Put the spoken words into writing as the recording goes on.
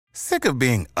Sick of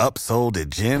being upsold at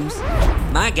gyms?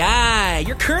 My guy,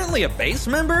 you're currently a base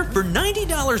member? For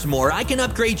 $90 more, I can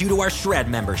upgrade you to our Shred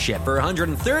membership. For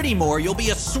 $130 more, you'll be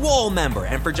a Swole member.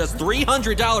 And for just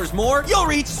 $300 more, you'll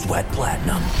reach Sweat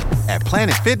Platinum. At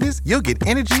Planet Fitness, you'll get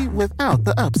energy without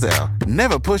the upsell.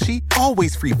 Never pushy,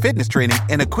 always free fitness training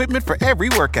and equipment for every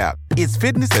workout. It's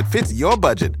fitness that fits your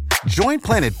budget. Join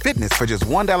Planet Fitness for just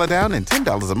 $1 down and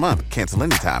 $10 a month. Cancel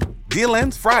anytime. Deal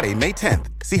ends Friday, May 10th.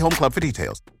 See Home Club for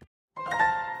details.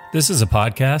 This is a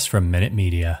podcast from Minute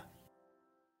Media.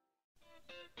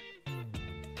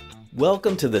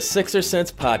 Welcome to the Sixer Sense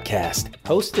podcast,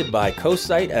 hosted by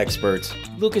co-site experts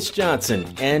Lucas Johnson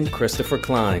and Christopher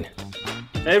Klein.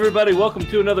 Hey everybody, welcome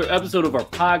to another episode of our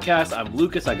podcast. I'm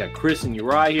Lucas, I got Chris and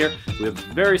Uriah here. We have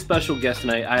a very special guest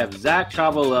tonight. I have Zach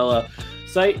Chavalella,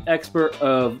 site expert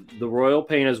of the Royal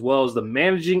Pain, as well as the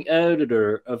managing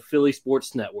editor of Philly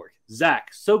Sports Network.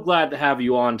 Zach, so glad to have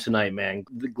you on tonight, man.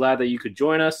 Glad that you could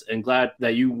join us and glad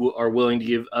that you are willing to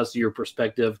give us your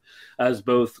perspective as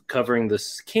both covering the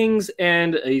Kings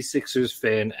and a Sixers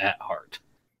fan at heart.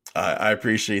 I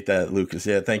appreciate that, Lucas.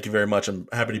 Yeah, thank you very much. I'm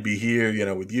happy to be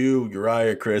here, with you,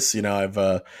 Uriah, Chris.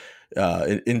 I've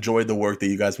enjoyed the work that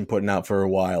you guys have been putting out for a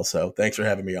while, so thanks for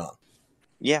having me on.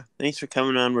 Yeah, thanks for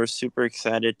coming on. We're super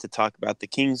excited to talk about the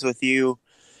Kings with you.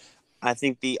 I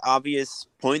think the obvious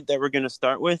point that we're going to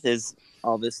start with is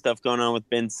all this stuff going on with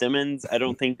Ben Simmons. I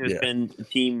don't think there's been a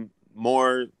team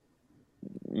more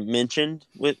mentioned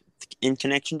in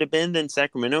connection to Ben than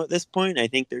Sacramento at this point. I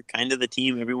think they're kind of the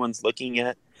team everyone's looking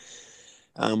at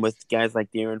with guys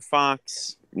like De'Aaron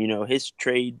Fox. His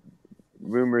trade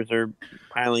rumors are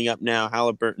piling up now.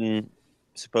 Halliburton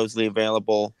supposedly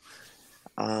available.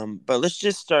 But let's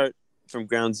just start from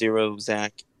ground zero,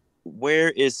 Zach. Where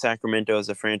is Sacramento as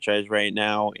a franchise right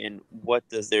now, and what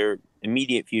does their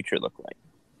immediate future look like?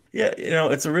 Yeah,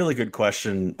 it's a really good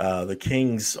question. The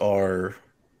Kings are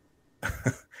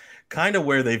kind of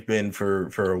where they've been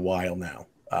for a while now.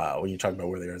 When you talk about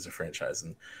where they are as a franchise,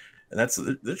 and that's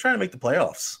they're trying to make the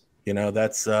playoffs.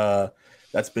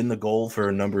 That's been the goal for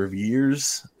a number of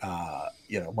years.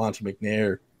 Monty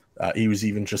McNair, he was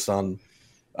even just on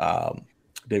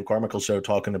Dave Carmichael's show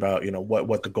talking about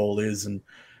what the goal is, and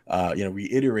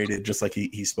reiterated, just like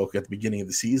he spoke at the beginning of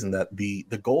the season, that the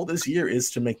goal this year is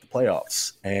to make the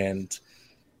playoffs. And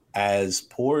as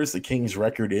poor as the Kings'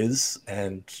 record is,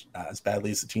 and as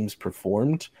badly as the team's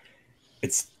performed,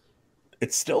 it's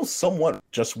still somewhat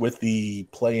just with the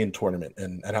play-in tournament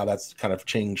and how that's kind of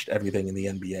changed everything in the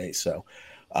NBA. So,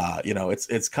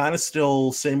 it's kind of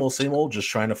still same old, just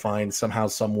trying to find somehow,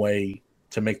 some way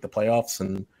to make the playoffs,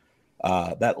 and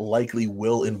that likely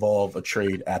will involve a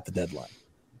trade at the deadline.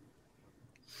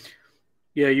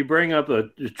 Yeah, you bring up a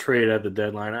trade at the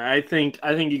deadline. I think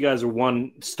you guys are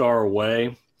one star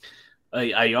away.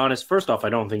 First off, I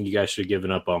don't think you guys should have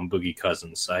given up on Boogie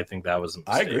Cousins. I think that was a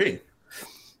mistake. I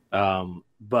agree.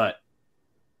 But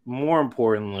more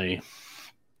importantly,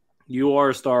 you are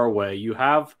a star away. You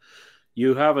have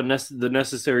the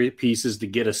necessary pieces to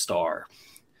get a star.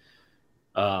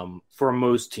 For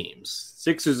most teams,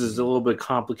 Sixers is a little bit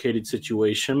complicated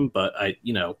situation, but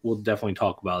we'll definitely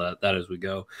talk about that as we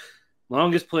go.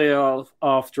 Longest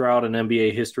playoff drought in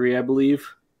NBA history, I believe,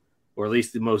 or at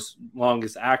least the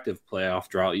longest active playoff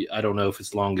drought. I don't know if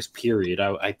it's longest period.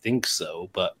 I think so,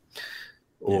 but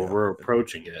we're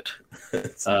approaching it.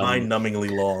 It's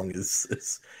mind-numbingly long.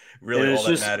 Is really all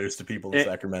that matters to people in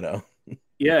Sacramento.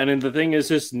 Yeah, and then the thing is,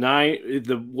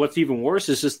 what's even worse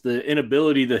is just the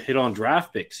inability to hit on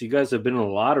draft picks. You guys have been in the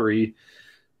lottery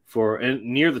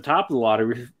near the top of the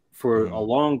lottery for a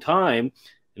long time.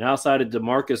 And outside of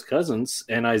DeMarcus Cousins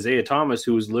and Isaiah Thomas,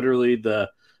 who was literally the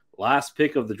last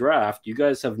pick of the draft, you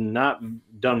guys have not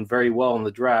done very well in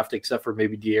the draft, except for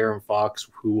maybe De'Aaron Fox,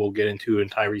 who we'll get into,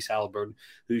 and Tyrese Halliburton,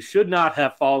 who should not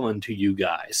have fallen to you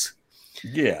guys.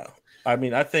 Yeah. I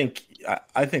mean, I think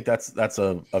that's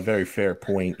a very fair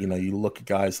point. You look at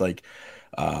guys like,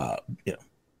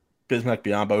 Bismack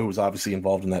Biyombo, who was obviously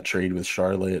involved in that trade with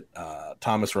Charlotte,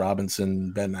 Thomas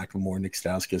Robinson, Ben McLemore, Nick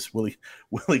Stauskas,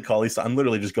 Willie Cauley. I'm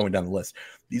literally just going down the list.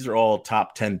 These are all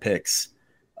top 10 picks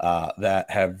that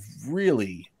have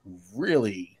really,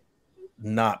 really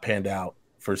not panned out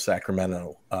for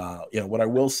Sacramento. What I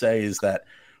will say is that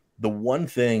the one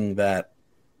thing that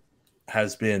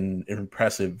has been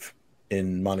impressive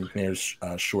in Monty McNair's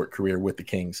short career with the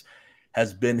Kings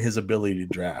has been his ability to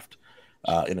draft.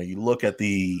 You look at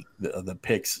the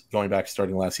picks going back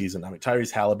starting last season. I mean,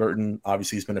 Tyrese Halliburton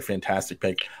obviously has been a fantastic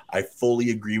pick. I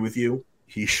fully agree with you.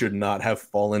 He should not have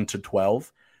fallen to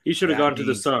 12. He should have gone to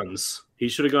the Suns. He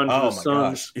should have gone to the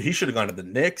Suns. Gosh. He should have gone to the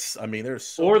Knicks. I mean,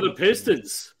 there's or the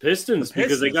Pistons. Pistons,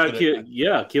 because they got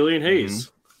Killian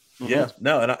Hayes. Mm-hmm. Yeah,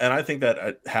 no, and I think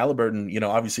that Halliburton,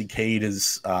 obviously Cade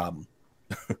is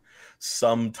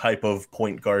some type of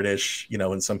point guardish,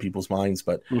 in some people's minds,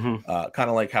 but kind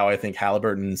of like how I think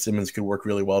Halliburton and Simmons could work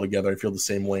really well together. I feel the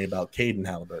same way about Cade and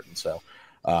Halliburton. So,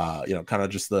 kind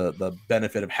of just the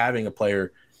benefit of having a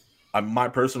player. My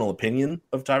personal opinion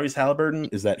of Tyrese Halliburton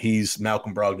is that he's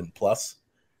Malcolm Brogdon plus,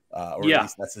 or at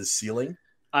least that's his ceiling.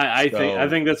 I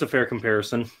think that's a fair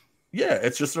comparison. Yeah,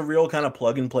 it's just a real kind of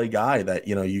plug and play guy that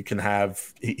you can have.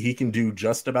 He can do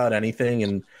just about anything,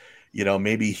 and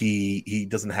maybe he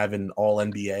doesn't have an All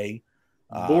NBA,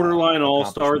 borderline All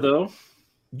Star though.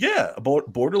 Yeah,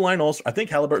 borderline All Star. I think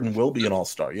Halliburton will be an All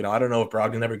Star. I don't know if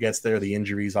Brogdon ever gets there. The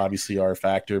injuries obviously are a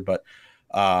factor, but.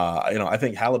 I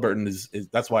think Halliburton is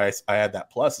that's why I had that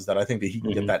plus, is that I think that he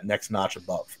can get that next notch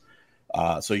above.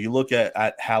 So you look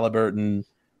at Halliburton,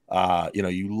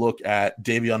 you look at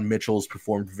Davion Mitchell's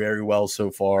performed very well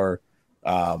so far.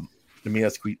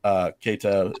 Nemias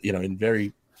Keita, in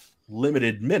very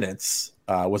limited minutes,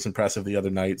 was impressive the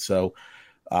other night. So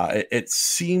it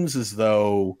seems as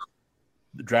though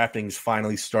the drafting is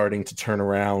finally starting to turn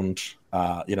around,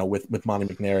 with Monty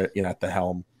McNair, at the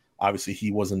helm. Obviously,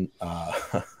 he wasn't.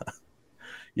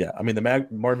 The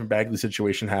Marvin Bagley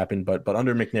situation happened, but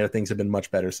under McNair, things have been much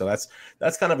better. So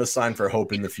that's kind of a sign for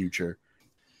hope in the future.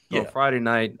 Yeah. Friday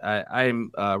night,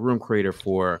 I'm a room creator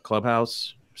for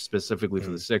Clubhouse, specifically for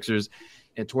the Sixers.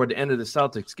 And toward the end of the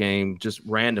Celtics game, just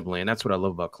randomly, and that's what I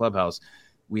love about Clubhouse,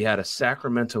 we had a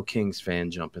Sacramento Kings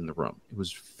fan jump in the room. It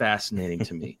was fascinating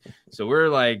to me. So we're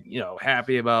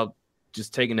happy about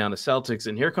just taking down the Celtics,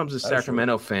 and here comes a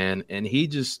Sacramento fan, and he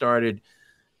just started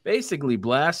basically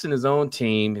blasting his own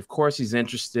team. Of course, he's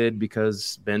interested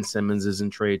because Ben Simmons is in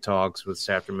trade talks with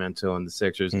Sacramento and the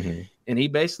Sixers, and he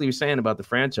basically was saying about the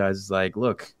franchise is like,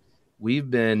 look,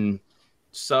 we've been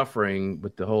suffering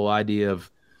with the whole idea of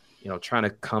trying to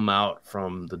come out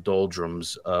from the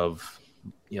doldrums of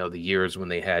the years when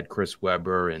they had Chris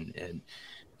Webber and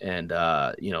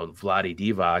Vlade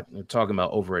Divac, talking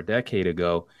about over a decade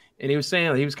ago. And he was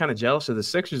saying he was kind of jealous of the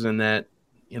Sixers in that,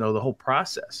 the whole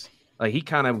process. Like, he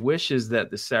kind of wishes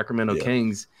that the Sacramento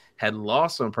Kings had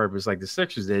lost on purpose like the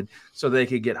Sixers did so they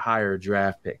could get higher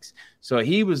draft picks. So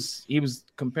he was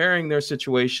comparing their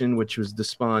situation, which was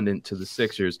despondent, to the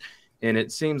Sixers. And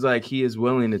it seems like he is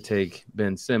willing to take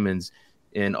Ben Simmons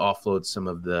and offload some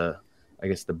of the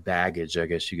baggage, I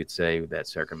guess you could say, that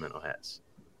Sacramento has.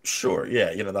 Sure.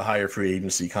 Yeah. The higher free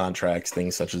agency contracts,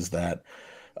 things such as that.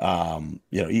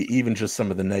 Even just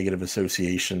some of the negative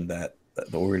association that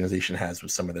the organization has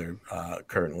with some of their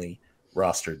currently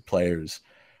rostered players.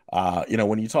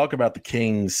 When you talk about the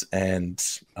Kings and,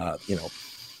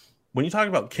 when you talk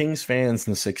about Kings fans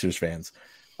and the Sixers fans,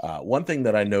 one thing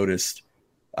that I noticed,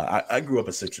 I grew up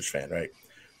a Sixers fan,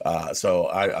 right? So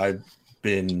I've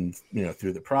been,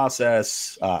 through the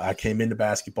process. I came into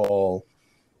basketball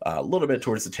a little bit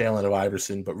towards the tail end of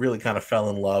Iverson, but really kind of fell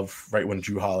in love right when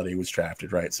Drew Holiday was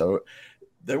drafted, right? So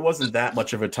there wasn't that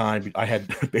much of a time. I had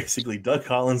basically Doug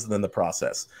Collins and then the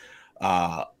process.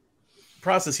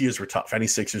 Process years were tough. Any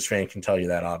Sixers fan can tell you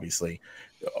that, obviously.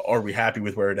 Are we happy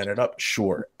with where it ended up?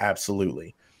 Sure,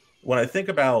 absolutely. When I think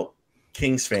about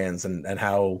Kings fans and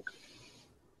how,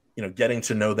 getting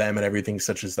to know them and everything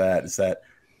such as that, is that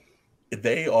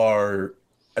they are,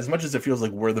 as much as it feels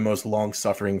like we're the most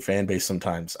long-suffering fan base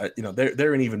sometimes,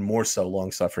 they're an even more so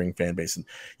long-suffering fan base. And,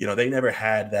 they never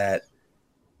had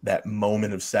that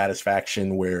moment of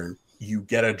satisfaction where you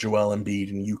get a Joel Embiid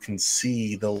and you can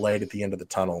see the light at the end of the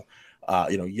tunnel.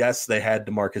 Yes, they had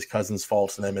DeMarcus Cousins fall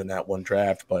to them in that one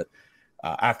draft, but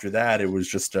after that, it was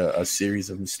just a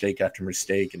series of mistake after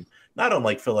mistake. And not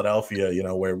unlike Philadelphia,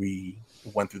 where we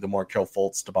went through the Markelle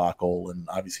Fultz debacle, and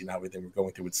obviously now everything we're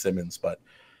going through with Simmons, but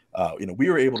we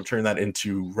were able to turn that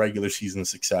into regular season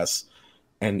success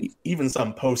and even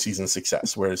some postseason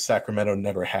success, whereas Sacramento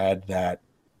never had that,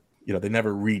 they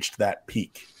never reached that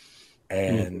peak.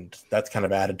 And that's kind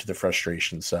of added to the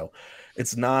frustration. So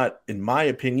it's not, in my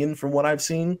opinion, from what I've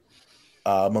seen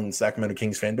among the Sacramento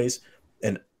Kings fan base,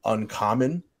 an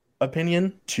uncommon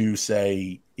opinion to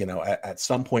say, at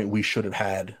some point we should have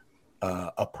had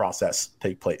a process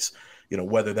take place,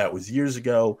 whether that was years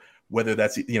ago, whether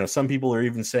that's, some people are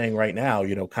even saying right now,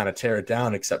 kind of tear it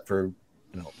down except for,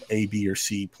 A, B, or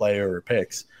C player or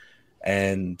picks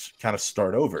and kind of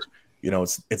start over.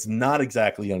 It's not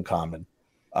exactly uncommon.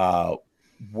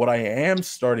 What I am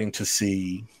starting to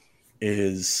see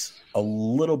is a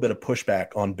little bit of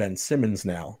pushback on Ben Simmons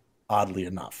now, oddly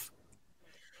enough.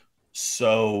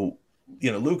 So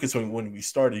Lucas, when we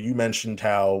started, you mentioned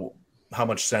how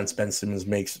much sense Ben Simmons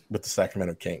makes with the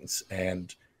Sacramento Kings,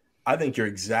 and I think you're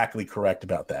exactly correct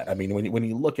about that. I mean, when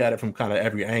you look at it from kind of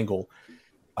every angle,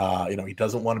 he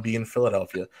doesn't want to be in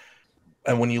Philadelphia,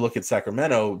 and when you look at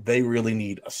Sacramento, they really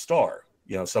need a star.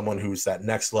 Someone who's that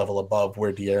next level above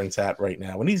where De'Aaron's at right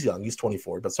now, and he's young, he's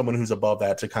 24, but someone who's above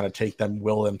that to kind of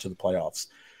will them to the playoffs.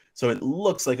 So it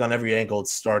looks like on every angle,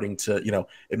 it's starting to,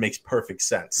 it makes perfect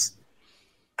sense.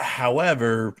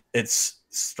 However, it's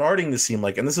starting to seem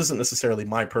like, and this isn't necessarily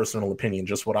my personal opinion,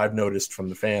 just what I've noticed from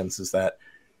the fans, is that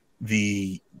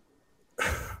the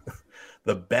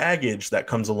baggage that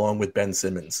comes along with Ben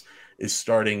Simmons is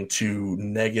starting to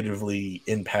negatively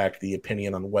impact the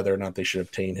opinion on whether or not they should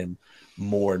obtain him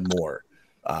more and more.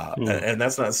 And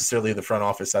that's not necessarily the front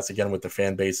office. That's again with the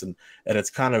fan base. And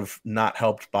it's kind of not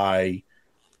helped by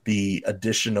the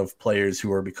addition of players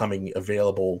who are becoming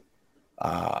available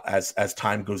as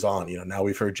time goes on. Now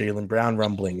we've heard Jaylen Brown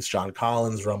rumblings, John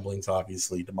Collins rumblings,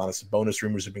 obviously. Domantas Sabonis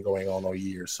rumors have been going on all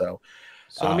year. So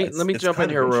let me jump in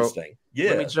here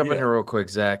real quick,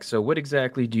 Zach. So what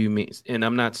exactly do you mean? And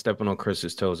I'm not stepping on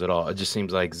Chris's toes at all. It just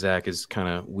seems like Zach is kind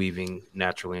of weaving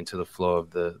naturally into the flow of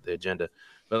the agenda.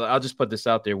 But I'll just put this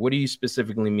out there. What do you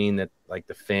specifically mean that like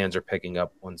the fans are picking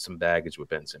up on some baggage with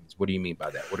Ben Simmons? What do you mean by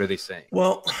that? What are they saying?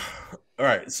 Well, all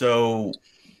right. So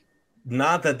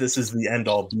not that this is the end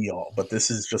all be all, but this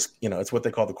is just, it's what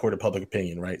they call the court of public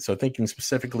opinion, right? So thinking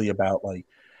specifically about like,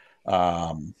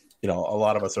 a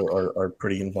lot of us are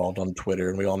pretty involved on Twitter,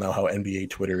 and we all know how NBA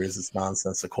Twitter is. It's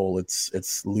nonsensical.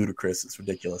 It's ludicrous. It's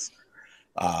ridiculous.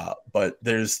 But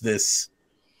there's this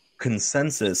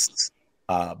consensus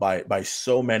by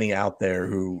so many out there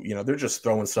who, they're just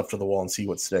throwing stuff to the wall and see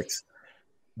what sticks,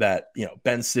 that,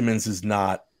 Ben Simmons is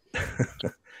not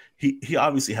he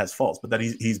obviously has faults, but that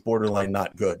he's borderline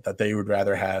not good, that they would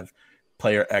rather have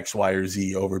player X, Y, or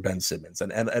Z over Ben Simmons.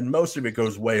 And most of it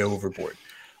goes way overboard.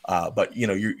 But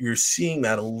you're seeing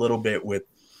that a little bit with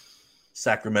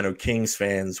Sacramento Kings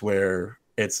fans, where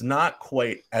it's not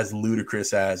quite as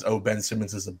ludicrous as, oh, Ben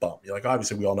Simmons is a bum. Like,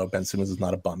 obviously we all know Ben Simmons is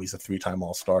not a bum. He's a 3-time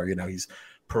All-Star. He's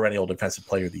perennial defensive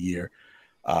player of the year.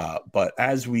 But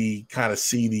as we kind of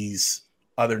see these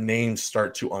other names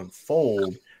start to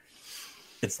unfold,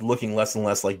 it's looking less and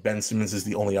less like Ben Simmons is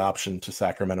the only option to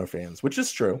Sacramento fans, which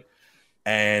is true.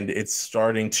 And it's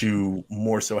starting to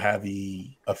more so have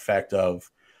the effect of,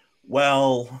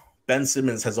 well, Ben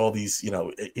Simmons has all these,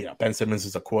 Ben Simmons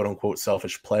is a quote unquote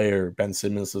selfish player. Ben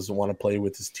Simmons doesn't want to play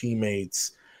with his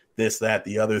teammates, this, that,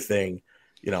 the other thing.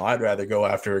 I'd rather go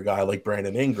after a guy like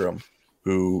Brandon Ingram,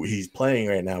 who he's playing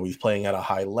right now. He's playing at a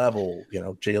high level.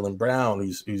 Jaylen Brown,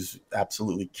 who's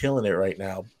absolutely killing it right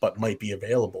now, but might be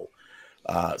available.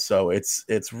 So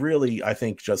it's really, I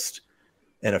think, just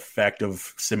an effect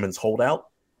of Simmons' holdout,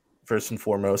 first and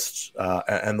foremost,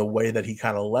 and the way that he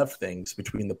kind of left things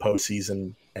between the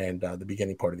postseason and the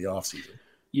beginning part of the offseason.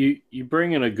 You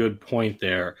bring in a good point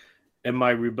there. And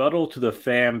my rebuttal to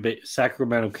the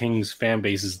Sacramento Kings fan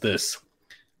base is this.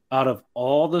 Out of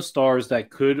all the stars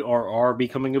that could or are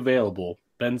becoming available,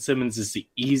 Ben Simmons is the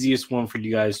easiest one for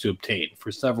you guys to obtain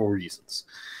for several reasons.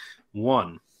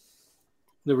 One,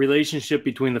 the relationship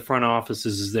between the front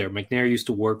offices is there. McNair used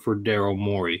to work for Daryl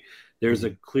Morey. There's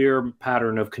a clear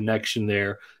pattern of connection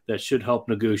there that should help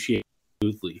negotiate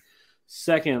smoothly.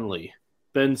 Secondly,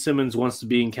 Ben Simmons wants to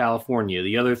be in California.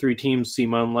 The other 3 teams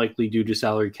seem unlikely due to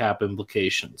salary cap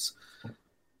implications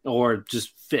or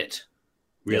just fit,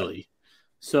 really. Yeah.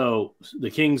 So the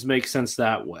Kings make sense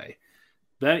that way.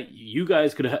 That you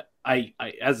guys could I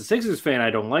as a Sixers fan,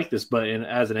 I don't like this, but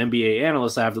as an NBA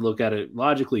analyst, I have to look at it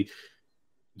logically.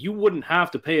 You wouldn't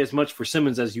have to pay as much for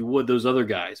Simmons as you would those other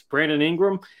guys. Brandon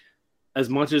Ingram, as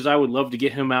much as I would love to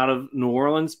get him out of New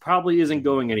Orleans, probably isn't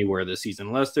going anywhere this season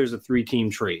unless there's a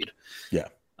 3-team trade. Yeah.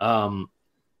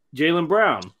 Jaylen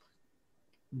Brown,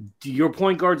 your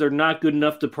point guards are not good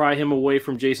enough to pry him away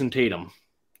from Jason Tatum.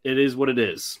 It is what it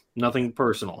is. Nothing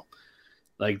personal.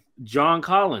 Like John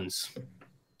Collins,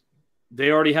 they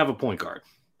already have a point guard.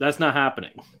 That's not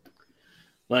happening.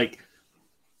 Like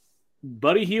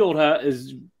Buddy Hield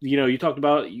is, you talked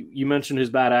about, you mentioned his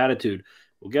bad attitude.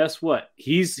 Well, guess what?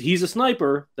 He's a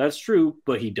sniper. That's true,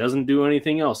 but he doesn't do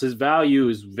anything else. His value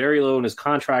is very low and his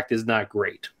contract is not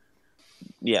great.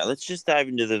 Yeah, let's just dive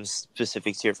into the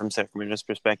specifics here from Sacramento's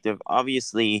perspective.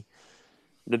 Obviously,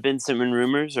 the Ben Simmons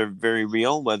rumors are very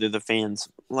real, whether the fans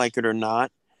like it or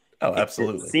not. Oh,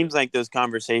 absolutely. It seems like those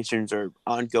conversations are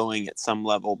ongoing at some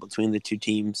level between the two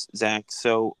teams, Zach.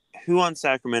 So who on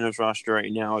Sacramento's roster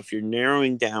right now, if you're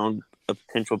narrowing down a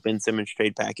potential Ben Simmons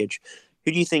trade package,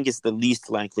 who do you think is the least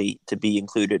likely to be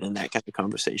included in that kind of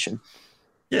conversation?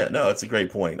 Yeah, no, it's a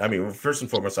great point. I mean, first and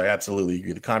foremost, I absolutely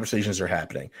agree. The conversations are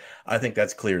happening. I think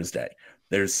that's clear as day.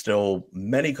 There's still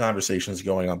many conversations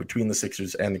going on between the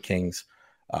Sixers and the Kings,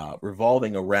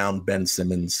 revolving around Ben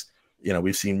Simmons. You know,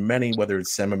 we've seen many, whether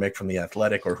it's Semamick from The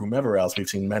Athletic or whomever else, we've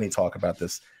seen many talk about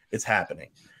this. It's happening.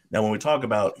 Now, when we talk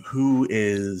about who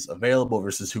is available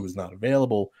versus who is not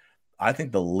available, I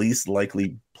think the least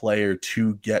likely player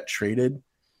to get traded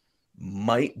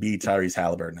might be Tyrese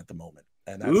Halliburton at the moment.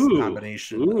 And that's a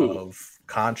combination of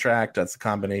contract. That's a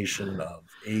combination of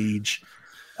age,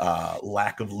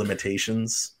 lack of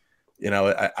limitations. You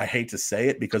know, I hate to say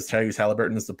it because Tyrese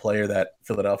Halliburton is the player that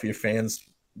Philadelphia fans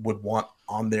would want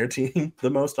on their team the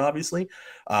most, obviously.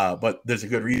 But there's a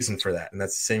good reason for that. And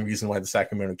that's the same reason why the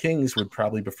Sacramento Kings would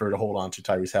probably prefer to hold on to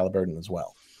Tyrese Halliburton as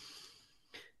well.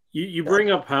 You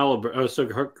bring up Halliburton. Oh,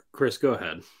 so Chris, go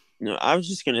ahead. No, I was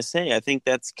just going to say, I think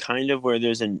that's kind of where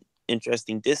there's an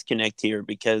interesting disconnect here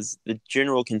because the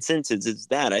general consensus is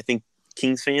that I think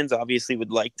Kings fans obviously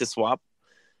would like to swap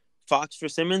Fox for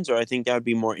Simmons, or I think that would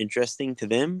be more interesting to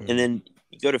them. Mm-hmm. And then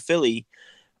you go to Philly,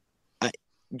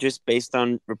 just based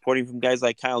on reporting from guys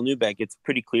like Kyle Neubeck, it's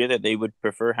pretty clear that they would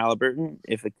prefer Halliburton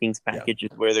if a Kings package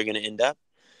is where they're going to end up.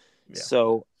 Yeah.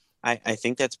 So I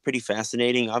think that's pretty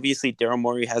fascinating. Obviously, Daryl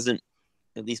Morey hasn't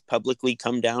at least publicly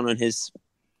come down on his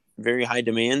very high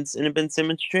demands in a Ben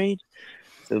Simmons trade.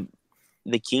 So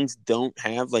the Kings don't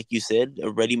have, like you said,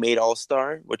 a ready-made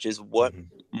all-star, which is what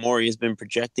Morey has been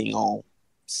projecting all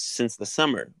since the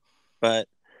summer. But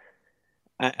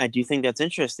I do think that's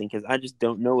interesting because I just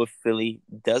don't know if Philly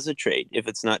does a trade if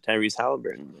it's not Tyrese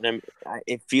Halliburton. And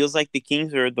it feels like the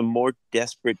Kings are the more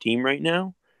desperate team right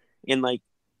now. And, like,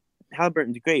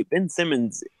 Halliburton's great. Ben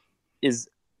Simmons is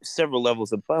several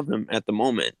levels above him at the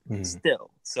moment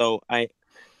still. So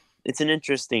it's an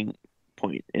interesting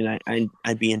point, and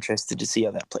I'd be interested to see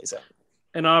how that plays out.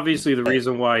 And obviously the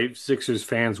reason why Sixers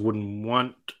fans wouldn't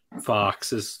want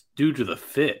Fox is due to the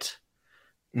fit.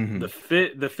 Mm-hmm.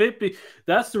 The fit.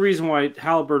 That's the reason why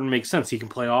Halliburton makes sense. He can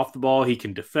play off the ball. He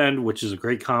can defend, which is a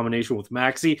great combination with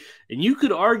Maxey. And you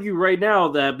could argue right now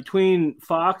that between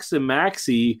Fox and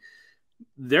Maxey,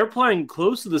 they're playing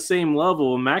close to the same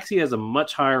level. And Maxey has a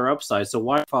much higher upside. So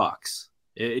why Fox?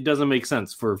 It doesn't make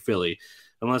sense for Philly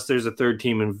unless there's a third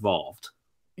team involved.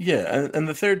 Yeah, and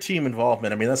the third team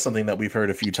involvement, I mean, that's something that we've heard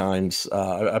a few times.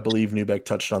 I believe Neubeck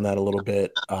touched on that a little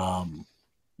bit.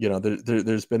 You know,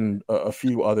 there's been a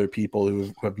few other people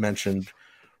who have mentioned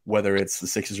whether it's the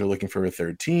Sixers are looking for a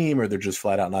third team or they're just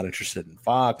flat out not interested in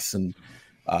Fox. And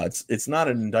it's not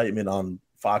an indictment on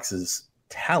Fox's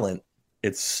talent.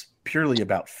 It's purely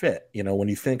about fit. You know, when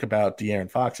you think about De'Aaron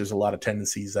Fox, there's a lot of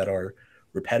tendencies that are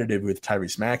repetitive with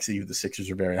Tyrese Maxey, who the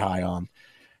Sixers are very high on.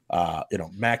 You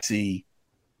know, Maxey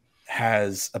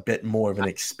has a bit more of an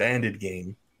expanded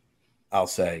game, I'll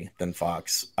say, than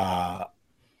Fox.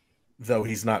 Though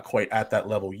he's not quite at that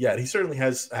level yet. He certainly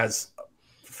has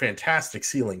fantastic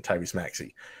ceiling, Tyrese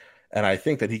Maxey. And I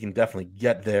think that he can definitely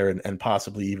get there and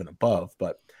possibly even above.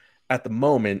 But at the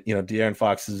moment, you know, De'Aaron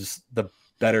Fox is the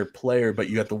better player, but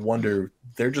you have to wonder,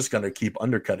 they're just going to keep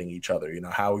undercutting each other. You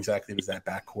know, how exactly does that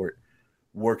backcourt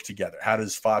work together? How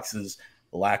does Fox's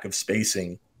lack of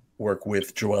spacing work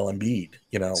with Joel Embiid?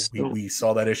 You know, we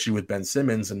saw that issue with Ben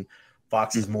Simmons, and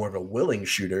Fox is more of a willing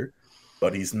shooter,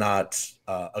 but he's not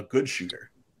a good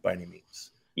shooter by any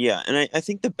means. Yeah, and I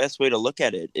think the best way to look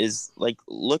at it is, like,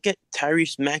 look at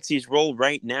Tyrese Maxey's role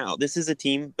right now. This is a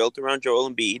team built around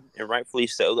Joel Embiid, and rightfully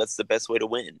so. That's the best way to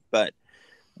win. But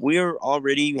we're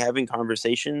already having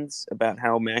conversations about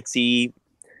how Maxey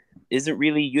isn't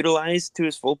really utilized to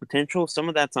his full potential. Some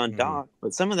of that's on Doc,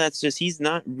 but some of that's just he's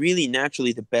not really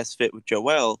naturally the best fit with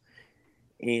Joel.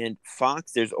 And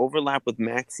Fox, there's overlap with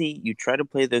Maxey. You try to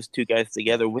play those two guys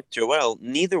together with Joel.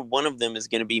 Neither one of them is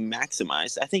going to be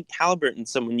maximized. I think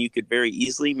Halliburton's someone you could very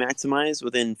easily maximize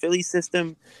within Philly's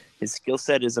system. His skill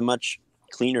set is a much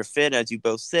cleaner fit, as you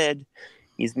both said.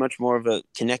 He's much more of a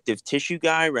connective tissue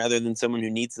guy rather than someone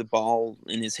who needs the ball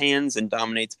in his hands and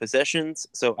dominates possessions.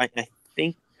 So I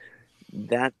think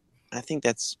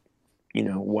that's, you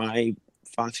know, why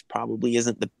Fox probably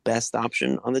isn't the best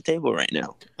option on the table right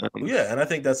now. Yeah, and I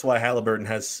think that's why Halliburton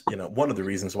has, you know, one of the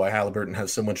reasons why Halliburton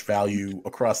has so much value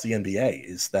across the NBA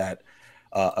is that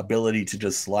ability to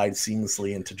just slide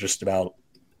seamlessly into just about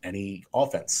any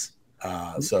offense.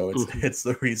 So it's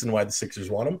the reason why the Sixers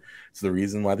want him. It's the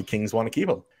reason why the Kings want to keep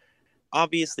him.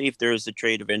 Obviously, if there is a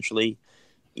trade eventually,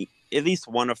 at least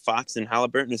one of Fox and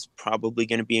Halliburton is probably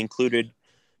going to be included.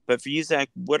 But for you, Zach,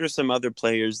 what are some other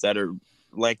players that are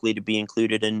likely to be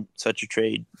included in such a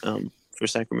trade for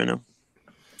Sacramento?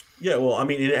 Yeah, well, I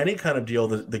mean, in any kind of deal,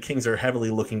 the Kings are heavily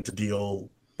looking to deal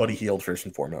Buddy Hield first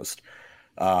and foremost.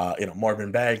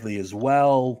 Marvin Bagley as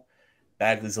well.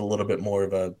 Bagley's a little bit more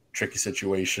of a tricky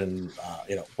situation.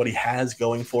 What he has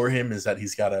going for him is that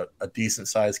he's got a decent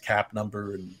sized cap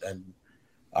number, and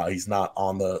he's not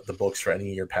on the books for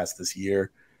any year past this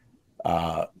year.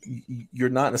 You're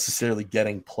not necessarily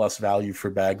getting plus value for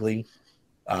Bagley.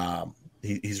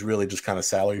 He's really just kind of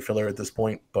salary filler at this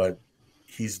point, but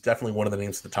he's definitely one of the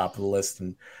names at the top of the list.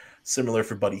 And similar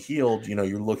for Buddy Hield,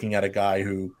 you're looking at a guy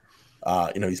who,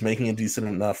 he's making a decent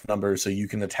enough number so you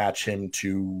can attach him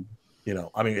to,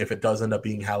 if it does end up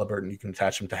being Halliburton, you can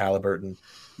attach him to Halliburton.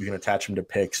 You can attach him to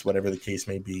picks, whatever the case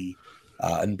may be,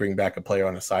 and bring back a player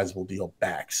on a sizable deal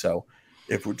back. So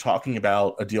if we're talking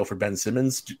about a deal for Ben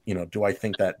Simmons, do I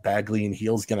think that Bagley and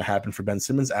Hield is going to happen for Ben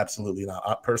Simmons? Absolutely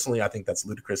not. Personally, I think that's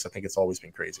ludicrous. I think it's always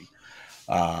been crazy.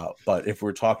 But if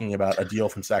we're talking about a deal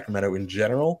from Sacramento in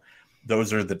general,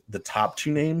 those are the top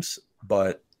two names.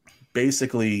 But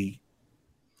basically,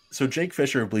 so Jake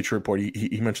Fisher of Bleacher Report,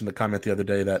 he mentioned the comment the other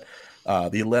day that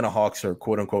the Atlanta Hawks are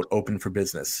quote unquote open for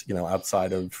business,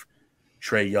 outside of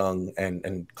Trae Young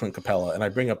and Clint Capella. And I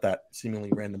bring up that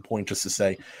seemingly random point just to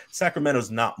say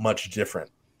Sacramento's not much different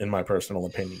in my personal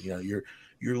opinion.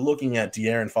 You're looking at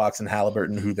De'Aaron Fox and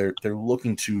Halliburton, who they're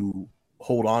looking to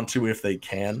hold on to if they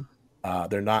can.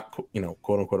 They're not,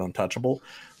 quote unquote untouchable,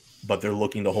 but they're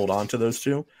looking to hold on to those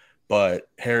two. But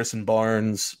Harrison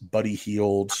Barnes, Buddy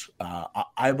Hield,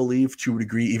 I believe to a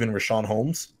degree, even Rashawn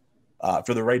Holmes,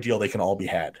 for the right deal, they can all be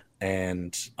had.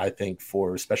 And I think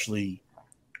for especially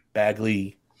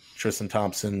Bagley, Tristan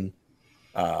Thompson,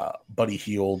 Buddy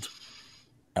Hield,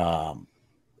 and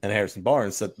Harrison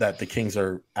Barnes, that the Kings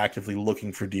are actively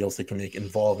looking for deals they can make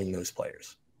involving those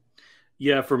players.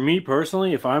 Yeah, for me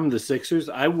personally, if I'm the Sixers,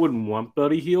 I wouldn't want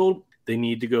Buddy Hield. They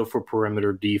need to go for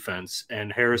perimeter defense,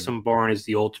 and Harrison Barnes is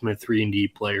the ultimate 3-and-D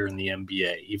player in the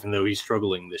NBA, even though he's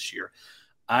struggling this year.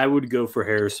 I would go for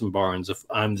Harrison Barnes if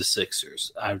I'm the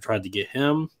Sixers. I've tried to get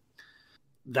him.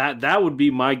 That would be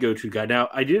my go-to guy. Now,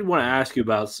 I did want to ask you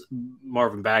about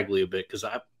Marvin Bagley a bit because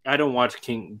I don't watch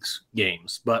Kings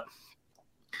games, but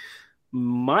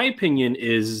my opinion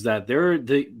is that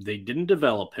they didn't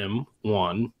develop him,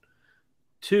 one.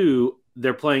 Two,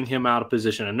 they're playing him out of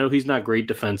position. I know he's not great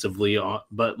defensively,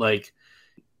 but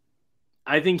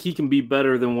I think he can be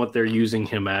better than what they're using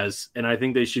him as, and I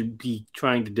think they should be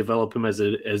trying to develop him as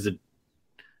a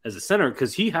center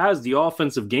because he has the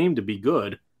offensive game to be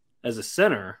good as a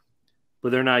center,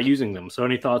 but they're not using them. So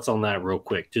any thoughts on that real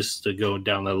quick, just to go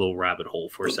down that little rabbit hole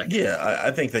for a second? Yeah,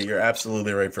 I think that you're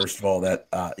absolutely right. First of all,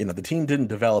 that the team didn't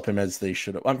develop him as they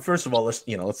should have. First of all,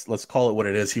 let's call it what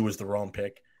it is. He was the wrong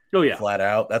pick. Oh yeah, flat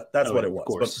out. That's what it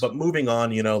was. But moving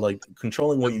on,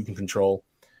 controlling what you can control.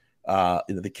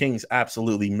 The Kings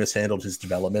absolutely mishandled his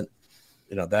development.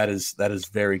 That is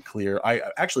very clear. I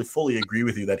actually fully agree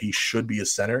with you that he should be a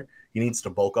center. He needs to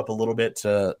bulk up a little bit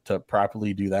to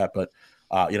properly do that. But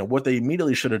what they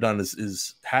immediately should have done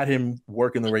is had him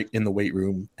work in the weight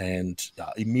room and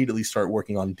immediately start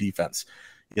working on defense.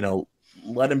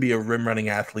 Let him be a rim running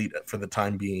athlete for the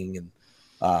time being, and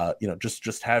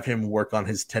just have him work on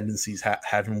his tendencies,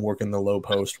 have him work in the low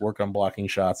post, work on blocking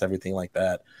shots, everything like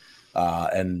that.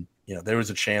 And there was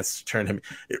a chance to turn him.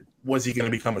 Was he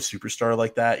going to become a superstar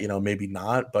like that? Maybe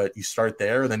not, but you start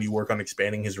there and then you work on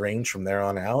expanding his range from there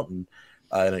on out. And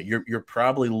you're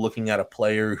probably looking at a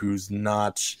player who's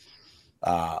not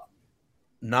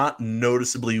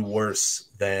noticeably worse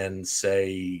than,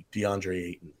 say,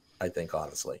 DeAndre Ayton, I think,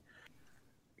 honestly.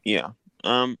 Yeah.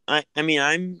 I mean,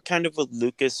 I'm kind of with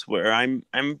Lucas where I'm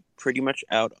pretty much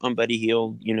out on Buddy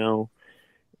Hield.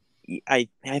 I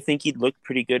think he'd look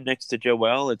pretty good next to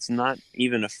Joel. It's not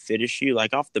even a fit issue.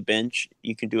 Like off the bench,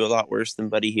 you can do a lot worse than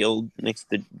Buddy Hield next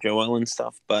to Joel and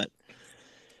stuff. But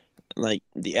like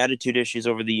the attitude issues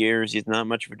over the years, he's not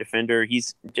much of a defender.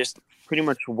 He's just pretty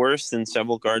much worse than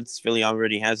several guards Philly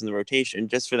already has in the rotation.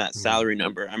 Just for that salary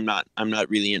number, I'm not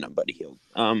really in on Buddy Hield.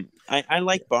 I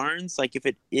like Barnes. Like if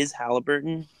it is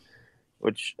Halliburton,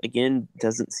 which again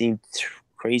doesn't seem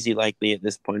crazy likely at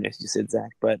this point, as you said,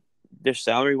 Zach, but just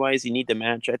salary wise, you need to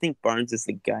match. I think Barnes is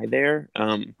the guy there.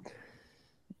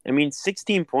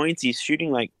 16 points. He's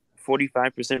shooting like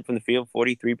 45% from the field,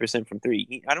 43% from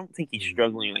three. I don't think he's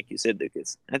struggling like you said,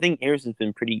 Lucas. I think Harrison's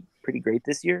been pretty great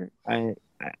this year. I'm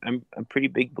a pretty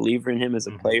big believer in him as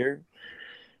a player.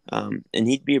 And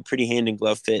he'd be a pretty hand in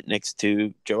glove fit next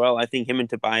to Joel. I think him and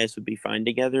Tobias would be fine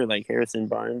together. Like Harrison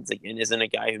Barnes, again, isn't a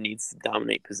guy who needs to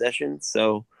dominate possession.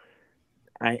 So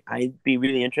I'd be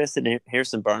really interested in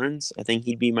Harrison Barnes. I think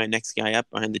he'd be my next guy up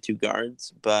behind the two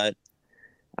guards. But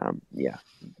Yeah,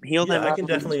 I can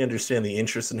definitely understand the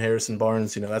interest in Harrison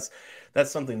Barnes.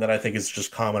 That's something that I think is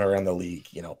just common around the league.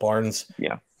 Barnes,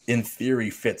 in theory,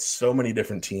 fits so many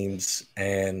different teams,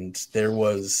 and there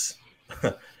was,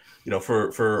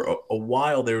 for a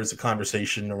while there was a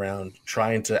conversation around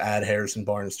trying to add Harrison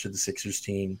Barnes to the Sixers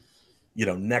team,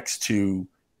 next to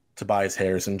Tobias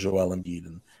Harris and Joel Embiid,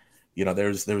 and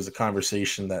there was a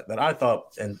conversation that I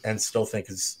thought and still think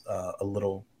is a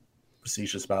little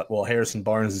facetious about, well, Harrison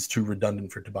Barnes is too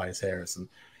redundant for Tobias Harris. And,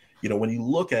 when you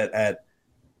look at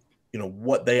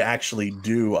what they actually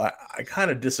do, I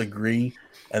kind of disagree.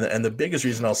 And the biggest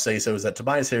reason I'll say so is that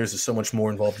Tobias Harris is so much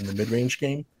more involved in the mid-range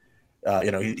game.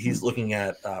 He's looking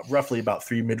at roughly about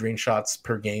 3 mid-range shots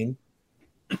per game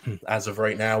as of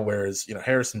right now, whereas,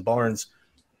 Harrison Barnes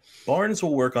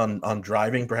will work on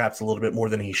driving perhaps a little bit more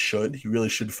than he should. He really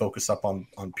should focus up on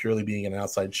purely being an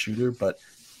outside shooter, but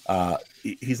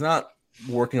he's not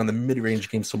working on the mid-range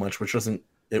game so much, which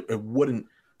it wouldn't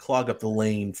clog up the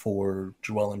lane for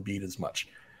Joel Embiid as much.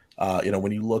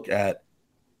 When you look at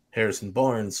Harrison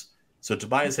Barnes, so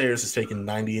Tobias Harris has taken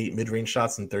 98 mid-range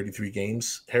shots in 33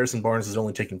 games. Harrison Barnes has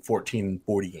only taken 14 in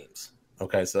 40 games.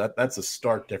 Okay, so that's a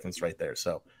stark difference right there.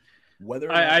 So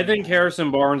I think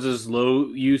Harrison Barnes is low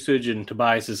usage and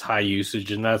Tobias is high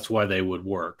usage, and that's why they would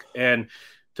work. And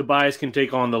Tobias can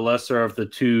take on the lesser of the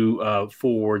two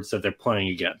forwards that they're playing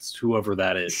against, whoever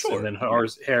that is. Sure. And then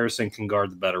Harrison can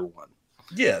guard the better one.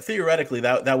 Yeah, theoretically,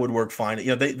 that would work fine.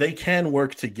 They can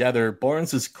work together.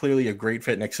 Barnes is clearly a great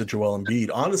fit next to Joel Embiid.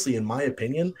 Honestly, in my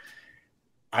opinion,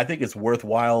 I think it's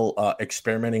worthwhile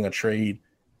experimenting a trade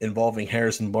involving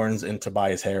Harrison Barnes and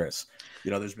Tobias Harris.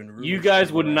 There's been rumors. You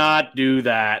guys would not do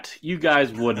that. You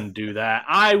guys wouldn't do that.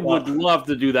 I would love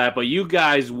to do that, but you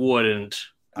guys wouldn't.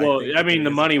 Well, I mean,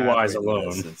 the money-wise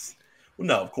alone.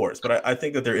 No, of course, but I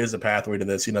think that there is a pathway to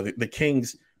this. The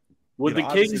Kings would the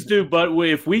Kings do, but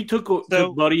if we took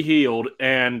Buddy Hield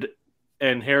and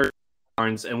Harrison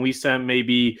Barnes and we sent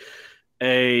maybe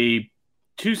a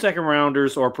 2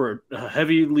 second-rounders or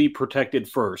heavily protected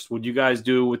first, would you guys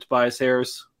do it with Tobias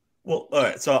Harris? Well, all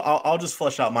right, so I'll just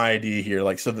flesh out my idea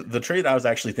here. So the trade I was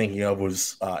actually thinking of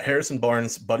was Harrison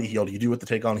Barnes, Buddy Hield. You do have to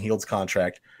take on Hield's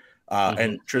contract.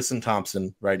 And Tristan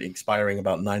Thompson, right, expiring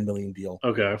about $9 million deal.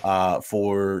 Okay.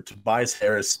 For Tobias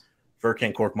Harris,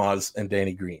 Furkan Korkmaz, and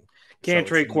Danny Green. Can't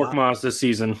trade Korkmaz this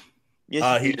season. He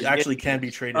actually can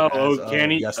be traded.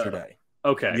 Can he? Yesterday.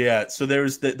 Okay. Yeah. So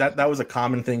there's that was a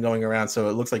common thing going around. So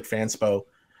it looks like Fanspo,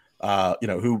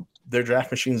 who their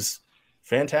draft machine's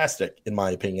fantastic in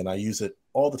my opinion. I use it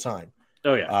all the time.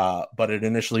 Oh yeah. But it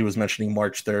initially was mentioning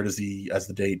March 3rd as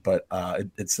the date, but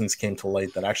it since came to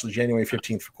light that actually January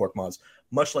 15th for Korkmaz,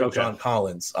 much like John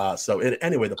Collins.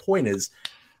 Anyway, the point is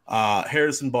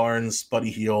Harrison Barnes, Buddy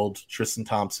Hield, Tristan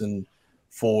Thompson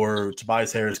for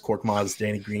Tobias Harris, Korkmaz,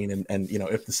 Danny Green, and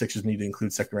if the Sixers need to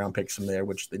include second round picks from there,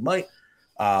 which they might,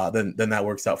 then that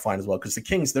works out fine as well. Because the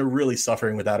Kings, they're really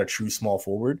suffering without a true small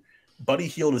forward. Buddy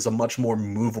Hield is a much more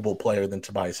movable player than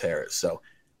Tobias Harris. So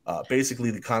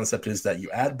basically, the concept is that you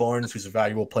add Barnes, who's a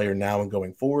valuable player now and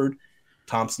going forward.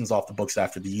 Thompson's off the books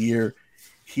after the year.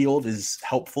 Hield is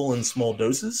helpful in small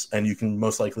doses, and you can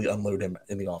most likely unload him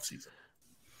in the offseason.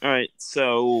 All right,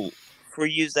 so for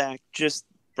you, Zach, just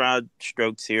broad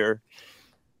strokes here.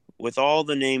 With all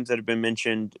the names that have been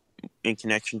mentioned in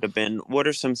connection to Ben, what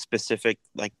are some specific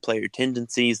player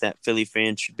tendencies that Philly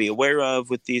fans should be aware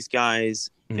of with these guys?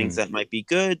 Things that might be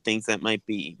good, things that might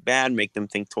be bad, make them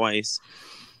think twice.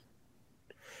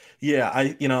 Yeah,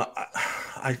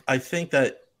 I think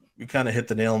that you kind of hit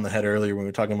the nail on the head earlier when we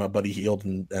were talking about Buddy Hield,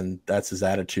 and that's his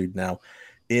attitude now.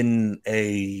 In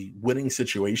a winning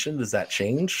situation, does that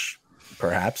change?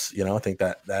 Perhaps, I think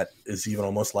that is even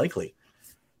almost likely.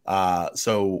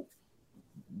 So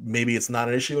maybe it's not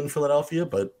an issue in Philadelphia,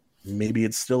 but maybe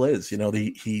it still is.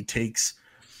 He takes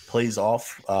plays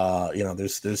off.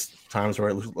 There's times where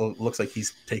it looks like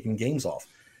he's taking games off.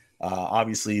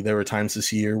 Obviously, there were times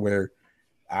this year where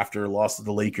after a loss to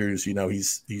the Lakers,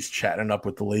 he's chatting up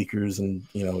with the Lakers, and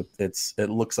it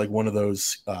looks like one of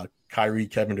those Kyrie,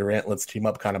 Kevin Durant, let's team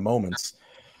up kind of moments.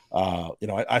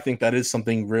 I think that is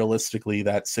something realistically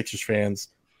that Sixers fans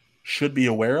should be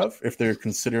aware of if they're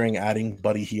considering adding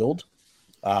Buddy Hield.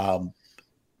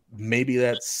 Maybe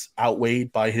that's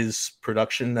outweighed by his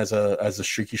production as a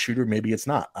streaky shooter. Maybe it's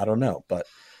not. I don't know. But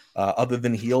other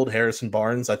than Hield, Harrison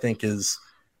Barnes, I think he's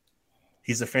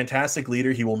a fantastic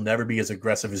leader. He will never be as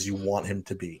aggressive as you want him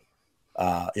to be.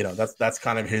 That's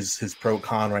kind of his pro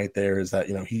con right there, is that,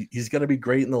 he's going to be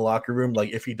great in the locker room.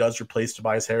 Like if he does replace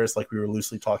Tobias Harris, like we were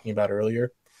loosely talking about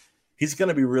earlier, he's going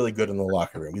to be really good in the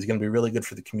locker room. He's going to be really good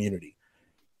for the community.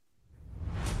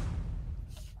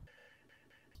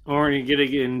 We're going to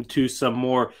get into some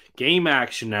more game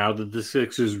action now that the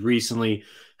Sixers recently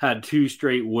had 2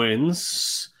 straight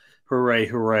wins. Hooray,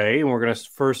 hooray. And we're going to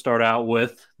first start out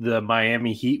with the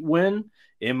Miami Heat win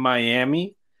in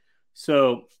Miami.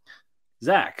 So,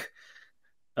 Zach,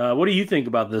 what do you think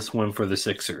about this win for the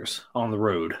Sixers on the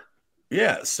road?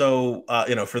 Yeah, so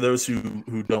for those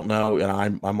who don't know,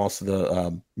 and I'm also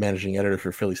the managing editor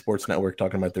for Philly Sports Network,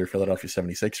 talking about their Philadelphia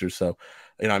 76ers. So,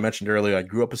 I mentioned earlier, I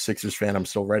grew up a Sixers fan. I'm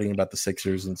still writing about the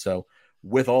Sixers, and so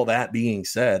with all that being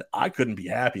said, I couldn't be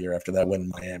happier after that win in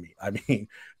Miami. I mean,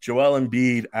 Joel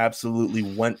Embiid absolutely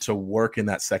went to work in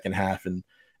that second half, and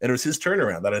it was his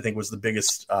turnaround that I think was the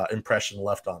biggest impression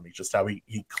left on me, just how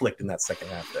he clicked in that second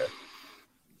half there.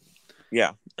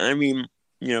 Yeah, I mean,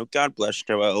 God bless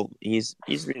Joel. He's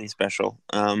really special.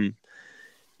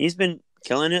 He's been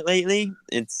killing it lately.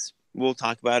 We'll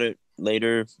talk about it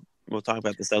later. We'll talk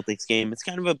about the Celtics game. It's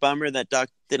kind of a bummer that Doc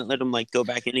didn't let him go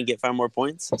back in and get 5 more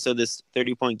points. So this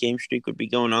 30-point game streak would be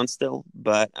going on still.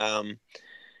 But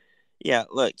yeah,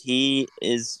 look, he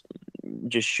is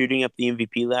just shooting up the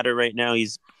MVP ladder right now.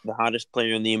 He's the hottest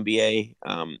player in the NBA.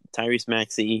 Tyrese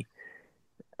Maxey,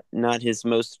 not his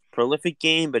most prolific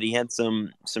game, but he had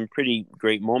some pretty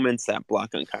great moments. That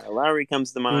block on Kyle Lowry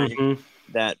comes to mind. Mm-hmm.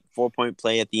 That 4-point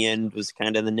play at the end was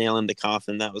kind of the nail in the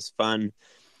coffin. That was fun.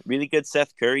 Really good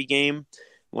Seth Curry game.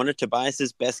 One of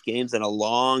Tobias's best games in a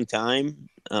long time.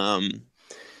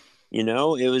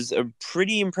 It was a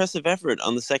pretty impressive effort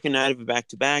on the second night of a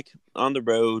back-to-back on the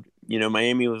road.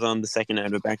 Miami was on the second night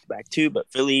of a back-to-back too,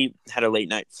 but Philly had a late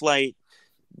night flight.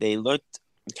 They looked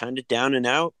kind of down and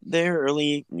out there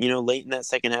early, late in that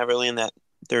second half, early in that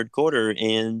third quarter,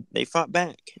 and they fought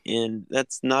back. And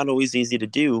that's not always easy to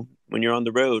do when you're on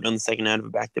the road on the second night of a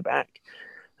back-to-back.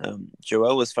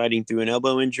 Joel was fighting through an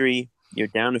elbow injury. You're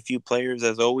down a few players,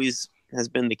 as always has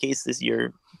been the case this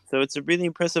year. So it's a really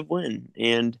impressive win.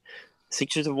 And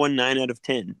Sixers have won 9 out of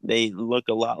 10. They look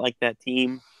a lot like that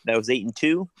team that was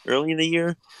 8-2 early in the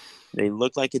year. They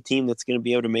look like a team that's going to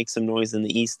be able to make some noise in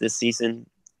the East this season.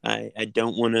 I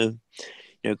don't want to,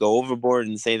 go overboard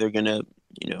and say they're going to,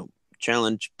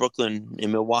 challenge Brooklyn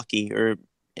and Milwaukee or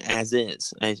as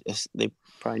is. They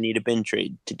probably need a bin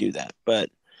trade to do that,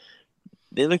 but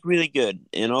they look really good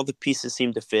and all the pieces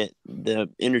seem to fit. The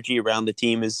energy around the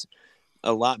team is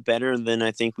a lot better than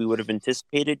I think we would have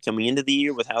anticipated coming into the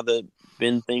year with how the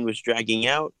bin thing was dragging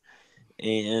out.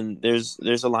 And there's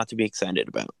a lot to be excited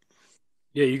about.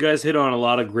 Yeah, you guys hit on a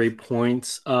lot of great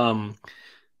points.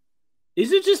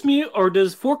 Is it just me, or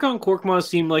does Furkan Korkmaz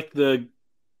seem like the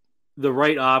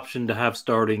right option to have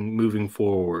starting moving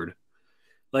forward?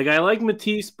 I like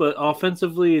Matisse, but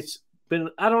offensively, it's been,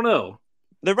 I don't know.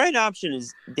 The right option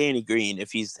is Danny Green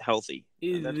if he's healthy.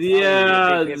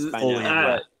 Yeah.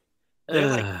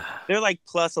 They're like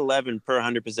plus 11 per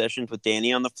 100 possessions with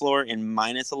Danny on the floor and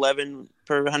minus 11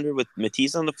 per 100 with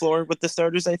Matisse on the floor with the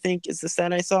starters, I think is the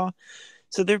stat I saw.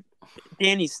 So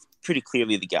Danny's pretty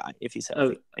clearly the guy if he's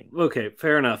healthy. Okay,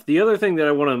 fair enough. The other thing that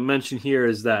I want to mention here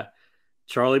is that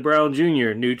Charlie Brown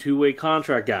Jr., new 2-way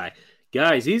contract guy.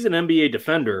 Guys, he's an NBA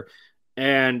defender,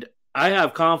 and I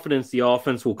have confidence the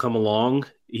offense will come along.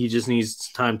 He just needs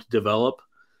time to develop.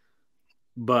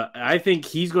 But I think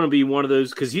he's going to be one of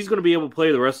those because he's going to be able to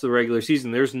play the rest of the regular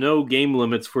season. There's no game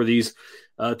limits for these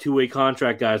 2-way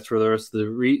contract guys for the rest of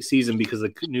the season because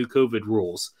of the new COVID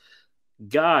rules.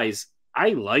 Guys, I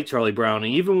like Charlie Brown,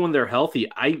 and even when they're healthy,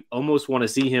 I almost want to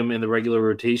see him in the regular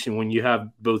rotation when you have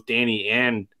both Danny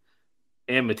and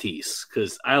Matisse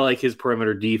because I like his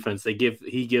perimeter defense.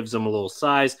 He gives them a little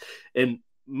size and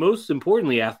most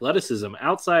importantly athleticism.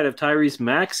 Outside of Tyrese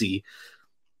Maxey,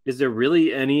 is there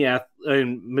really any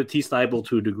and Matisse Thybulle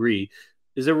to a degree?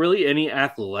 Is there really any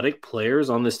athletic players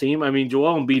on this team? I mean,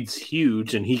 Joel Embiid's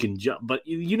huge and he can jump, but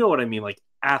you know what I mean, like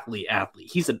athlete.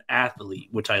 He's an athlete,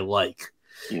 which I like.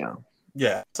 Yeah.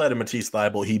 Yeah, outside of Matisse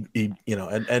Thybulle, he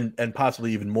and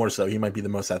possibly even more so, he might be the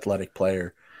most athletic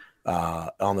player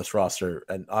on this roster.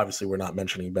 And obviously, we're not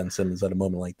mentioning Ben Simmons at a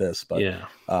moment like this, but yeah,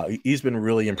 he's been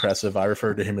really impressive. I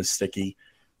refer to him as sticky,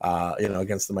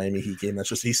 against the Miami Heat game. That's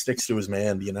just he sticks to his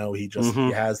man. He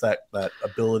he has that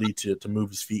ability to move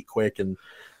his feet quick, and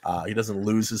he doesn't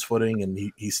lose his footing,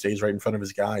 and he stays right in front of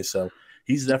his guy. So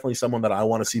he's definitely someone that I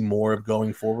want to see more of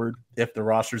going forward. If the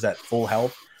roster's at full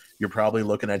health, you're probably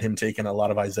looking at him taking a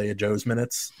lot of Isaiah Joe's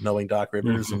minutes, knowing Doc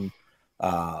Rivers and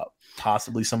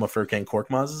possibly some of Furkan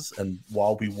Korkmaz's. And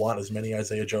while we want as many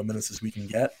Isaiah Joe minutes as we can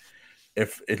get,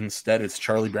 if instead it's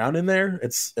Charlie Brown in there,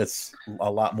 it's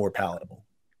a lot more palatable.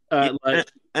 I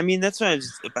mean, that's what I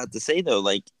was about to say, though.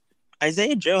 Like,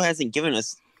 Isaiah Joe hasn't given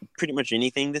us pretty much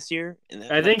anything this year. And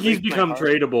I think he's become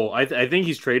tradable. I think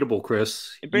he's tradable,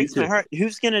 Chris. It breaks my heart.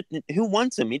 Who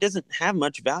wants him? He doesn't have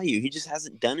much value. He just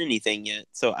hasn't done anything yet.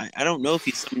 So I don't know if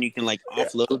he's someone you can like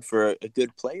offload for a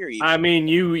good player. Even. I mean,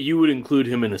 you would include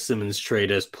him in a Simmons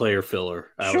trade as player filler.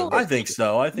 Sure, I think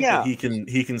so. I think that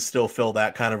he can still fill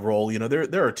that kind of role. You know,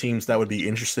 there are teams that would be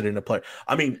interested in a player.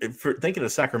 I mean, for thinking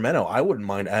of Sacramento, I wouldn't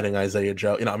mind adding Isaiah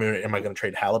Joe. You know, I mean, am I going to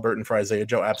trade Halliburton for Isaiah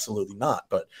Joe? Absolutely not.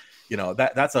 But you know,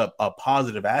 that's a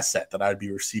positive asset that I'd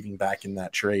be receiving back in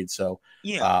that trade. So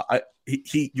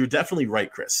you're definitely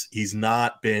right, Chris. He's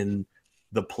not been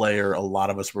the player a lot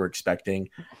of us were expecting.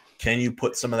 Can you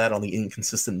put some of that on the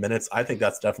inconsistent minutes? I think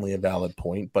that's definitely a valid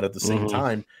point. But at the same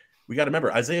time, we got to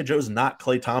remember Isaiah Joe's not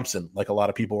Klay Thompson like a lot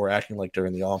of people were acting like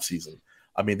during the offseason.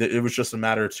 I mean, it was just a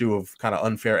matter too of kind of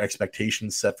unfair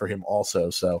expectations set for him also.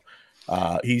 So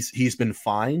he's been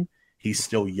fine. He's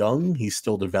still young. He's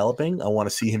still developing. I want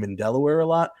to see him in Delaware a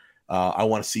lot. I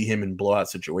want to see him in blowout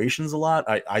situations a lot.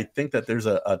 I think that there's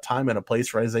a time and a place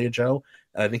for Isaiah Joe,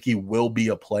 and I think he will be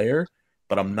a player,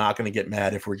 but I'm not going to get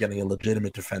mad if we're getting a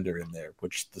legitimate defender in there,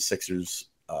 which the Sixers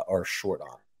are short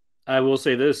on. I will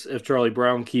say this, if Charlie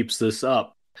Brown keeps this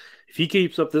up, if he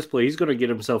keeps up this play, he's going to get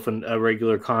himself a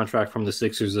regular contract from the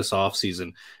Sixers this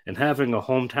offseason. And having a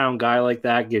hometown guy like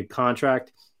that get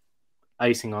contract,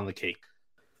 icing on the cake.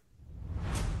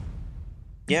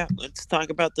 Yeah, let's talk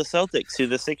about the Celtics, who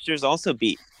the Sixers also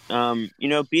beat.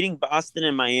 Beating Boston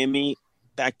and Miami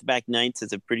back-to-back nights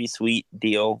is a pretty sweet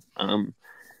deal.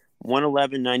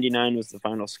 111-99 was the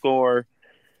final score.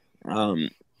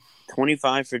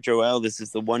 25 for Joel. This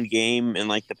is the one game in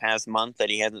like the past month that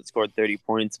he hasn't scored 30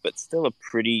 points, but still a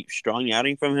pretty strong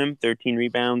outing from him. 13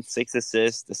 rebounds, 6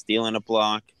 assists, a steal and a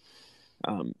block.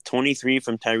 23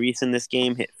 from Tyrese in this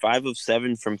game, hit 5 of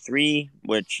 7 from 3,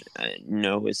 which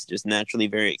is just naturally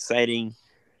very exciting.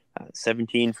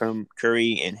 17 from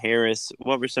Curry and Harris.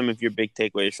 What were some of your big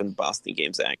takeaways from the Boston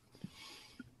game, Zach?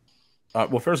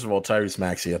 Well, first of all, Tyrese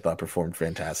Maxey I thought performed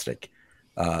fantastic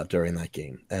during that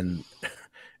game, and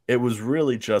it was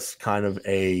really just kind of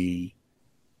a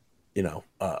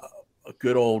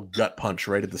good old gut punch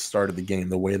right at the start of the game.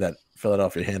 The way that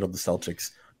Philadelphia handled the Celtics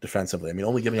defensively. I mean,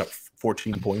 only giving up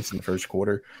 14 points in the first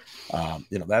quarter.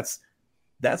 That's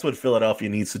what Philadelphia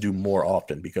needs to do more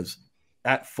often, because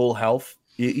at full health,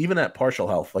 even at partial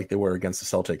health, like they were against the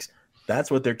Celtics, that's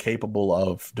what they're capable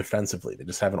of defensively. They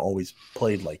just haven't always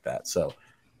played like that. So,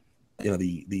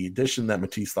 the addition that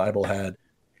Matisse Thybulle had,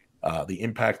 the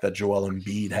impact that Joel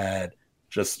Embiid had,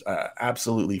 just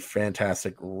absolutely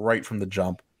fantastic right from the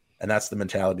jump. And that's the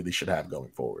mentality they should have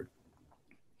going forward.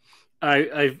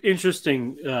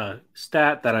 Interesting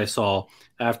stat that I saw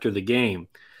after the game.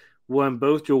 When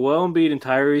both Joel Embiid and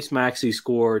Tyrese Maxey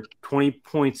scored 20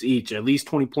 points each, at least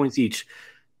 20 points each,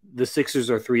 the Sixers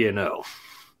are 3-0.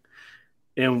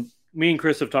 And me and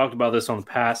Chris have talked about this on the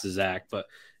past, Zach, but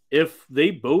if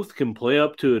they both can play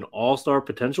up to an all-star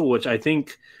potential, which I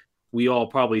think we all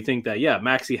probably think that,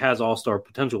 Maxey has all-star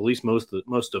potential, at least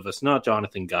most of us, not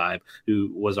Jonathan Geib,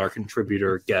 who was our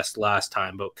contributor guest last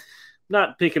time, but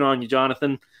not picking on you,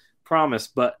 Jonathan, promise.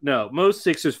 But no, most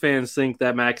Sixers fans think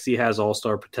that Maxey has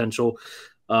all-star potential.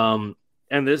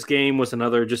 And this game was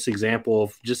another just example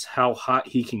of just how hot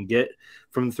he can get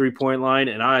from the three-point line.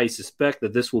 And I suspect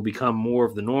that this will become more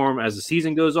of the norm as the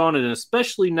season goes on, and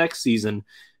especially next season,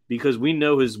 because we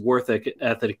know his work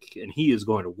ethic, and he is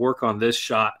going to work on this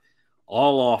shot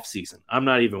all off season. I'm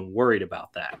not even worried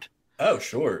about that. Oh,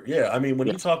 sure. Yeah. I mean, when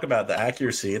you talk about the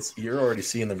accuracy, you're already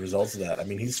seeing the results of that. I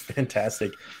mean, he's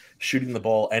fantastic shooting the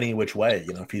ball any which way.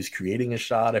 If he's creating a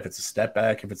shot, if it's a step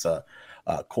back, if it's a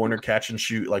corner catch and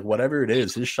shoot, like whatever it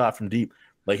is, his shot from deep,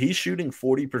 like he's shooting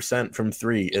 40% from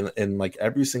three in like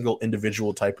every single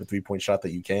individual type of 3-point shot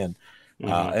that you can.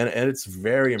 And it's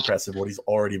very impressive what he's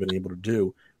already been able to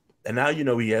do. And now,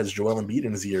 he has Joel Embiid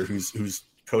in his ear, who's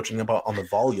coaching him on the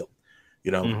volume.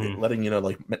 Letting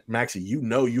like Maxey,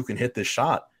 you can hit this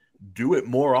shot, do it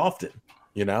more often,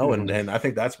 and I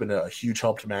think that's been a huge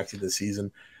help to Maxey this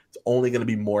season. It's only going to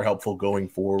be more helpful going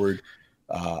forward.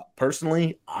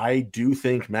 Personally, I do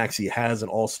think Maxey has an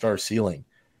all-star ceiling.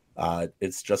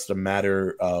 It's just a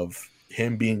matter of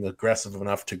him being aggressive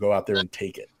enough to go out there and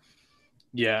take it.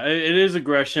 Yeah, it is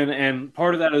aggression, and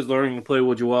part of that is learning to play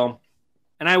with Joel.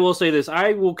 And I will say this,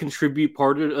 I will contribute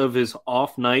part of his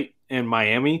off night in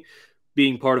Miami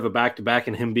being part of a back-to-back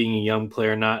and him being a young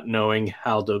player, not knowing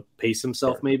how to pace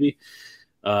himself, maybe.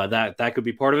 That could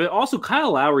be part of it. Also,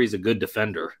 Kyle Lowry is a good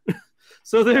defender.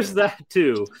 So there's that,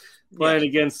 too, playing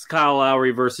against Kyle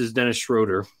Lowry versus Dennis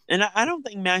Schroeder. And I don't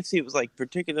think Maxey was,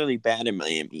 particularly bad in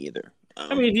Miami either.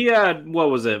 I mean, he had,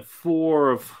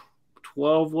 4 of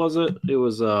 12, was it? It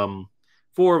was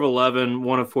 4 of 11,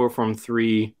 1 of 4 from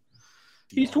 3.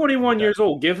 He's 21 years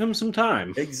old. Give him some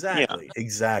time.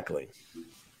 Exactly.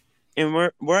 And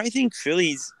where I think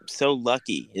Philly's so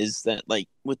lucky is that, like,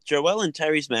 with Joel and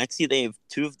Tyrese Maxey, they have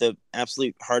two of the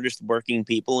absolute hardest working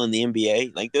people in the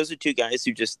NBA. Like, those are two guys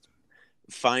who just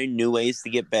find new ways to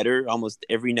get better almost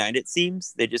every night, it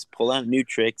seems. They just pull out new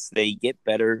tricks. They get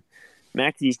better.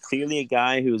 Maxey's clearly a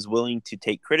guy who is willing to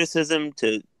take criticism,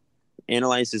 to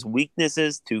analyze his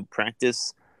weaknesses, to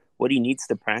practice what he needs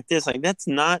to practice. Like, that's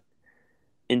not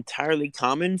entirely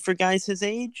common for guys his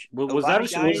age. Was that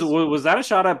a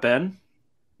shot at Ben?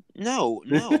 No,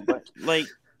 but like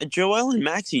Joel and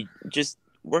Maxey just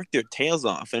work their tails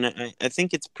off, and I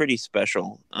think it's pretty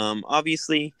special.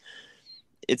 Obviously,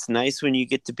 it's nice when you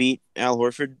get to beat Al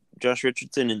Horford, Josh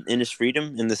Richardson, and Ennis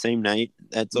Freedom in the same night.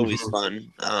 That's always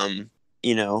fun.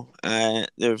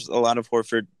 There's a lot of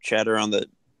Horford chatter on the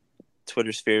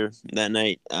Twitter sphere that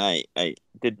night. I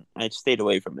stayed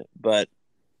away from it, but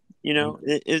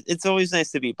it's always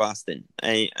nice to beat Boston.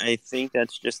 I think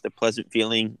that's just a pleasant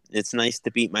feeling. It's nice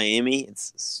to beat Miami.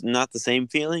 It's not the same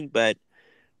feeling, but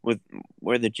with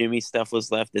where the Jimmy stuff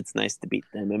was left, it's nice to beat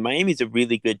them. And Miami's a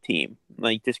really good team.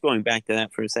 Like, just going back to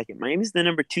that for a second, Miami's the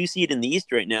number 2 seed in the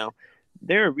East right now.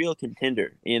 They're a real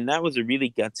contender, and that was a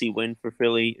really gutsy win for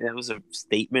Philly. That was a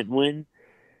statement win.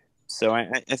 So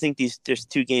I think these just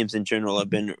 2 games in general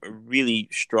have been a really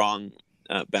strong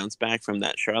bounce back from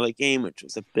that Charlotte game, which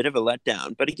was a bit of a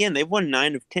letdown. But again, they've won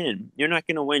 9 of 10. You're not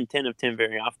going to win 10 of 10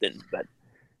 very often, but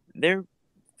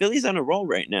Philly's on a roll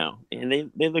right now, and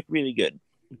they look really good.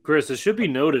 Chris, it should be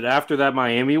noted, after that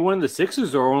Miami win, the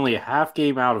Sixers are only a half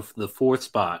game out of the 4th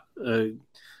spot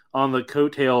on the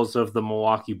coattails of the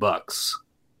Milwaukee Bucks.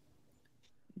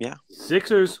 Yeah.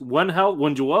 Sixers, when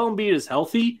Joel Embiid is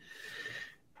healthy,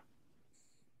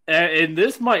 and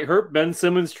this might hurt Ben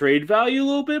Simmons' trade value a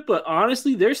little bit, but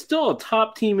honestly, they're still a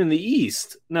top team in the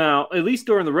East now, at least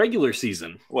during the regular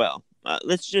season. Well,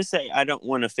 let's just say I don't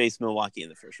want to face Milwaukee in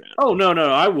the first round. Oh, no,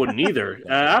 I wouldn't either.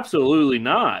 Absolutely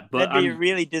not. But that'd be a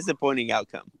really disappointing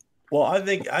outcome. Well, I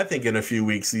think in a few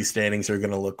weeks these standings are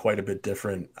going to look quite a bit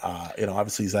different.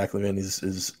 Obviously Zach LaVine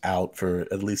is out for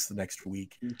at least the next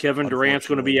week. Kevin Durant's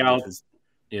going to be out.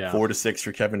 4 to 6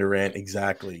 for Kevin Durant,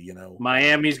 exactly.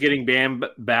 Miami's getting Bam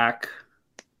back.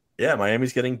 Yeah,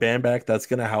 Miami's getting Bam back. That's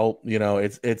going to help.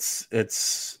 It's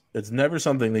never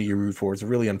something that you root for. It's a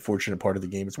really unfortunate part of the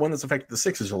game. It's one that's affected the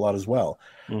Sixers a lot as well.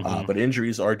 But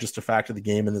injuries are just a fact of the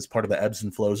game, and it's part of the ebbs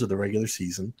and flows of the regular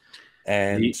season.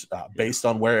 And based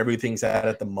on where everything's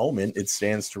at the moment, it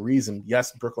stands to reason.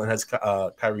 Yes, Brooklyn has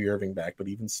Kyrie Irving back, but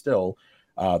even still,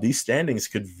 these standings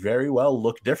could very well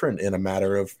look different in a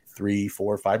matter of 3,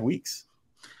 4, 5 weeks.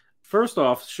 First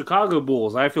off, Chicago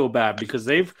Bulls, I feel bad because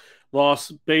they've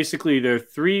lost basically their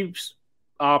 3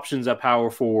 options at power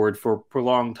forward for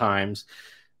prolonged times.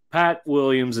 Pat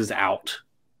Williams is out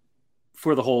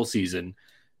for the whole season.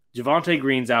 Javonte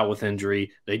Green's out with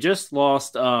injury. They just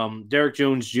lost Derek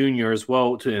Jones Jr. as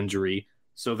well to injury.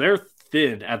 So they're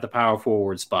thin at the power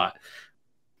forward spot.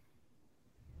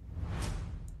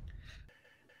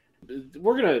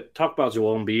 We're going to talk about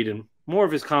Joel Embiid and more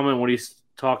of his comment when he's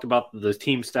talked about the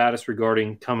team status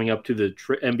regarding coming up to the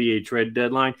NBA trade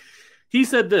deadline. He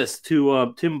said this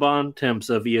to Tim Bontemps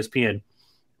of ESPN.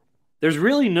 There's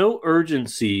really no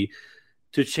urgency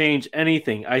to change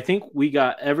anything. I think we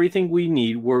got everything we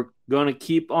need. We're going to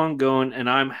keep on going, and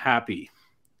I'm happy.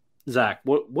 Zach,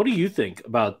 what do you think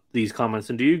about these comments?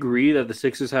 And do you agree that the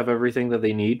Sixers have everything that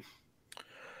they need?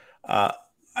 I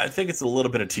think it's a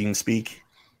little bit of team speak.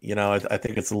 I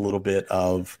think it's a little bit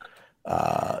of,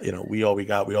 we all we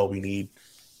got, we all we need.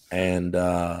 And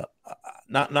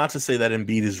not to say that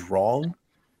Embiid is wrong.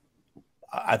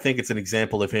 I think it's an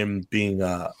example of him being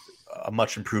a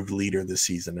much improved leader this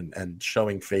season and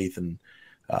showing faith in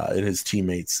his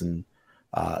teammates and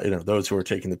those who are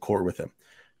taking the court with him.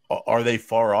 Are they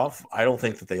far off? I don't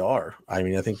think that they are. I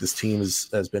mean, I think this team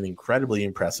has been incredibly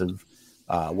impressive,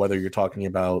 whether you're talking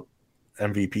about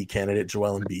MVP candidate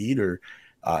Joel Embiid or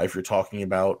if you're talking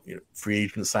about free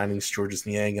agent signings Georges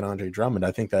Niang and Andre Drummond.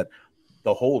 I think that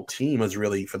the whole team has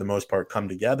really, for the most part, come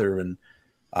together and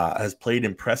has played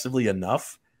impressively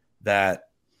enough that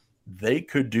they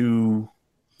could do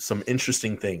some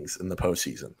interesting things in the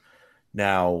postseason.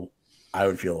 Now, I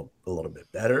would feel a little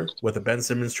bit better with a Ben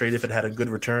Simmons trade if it had a good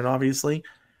return, obviously.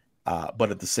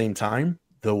 But at the same time,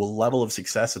 the level of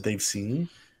success that they've seen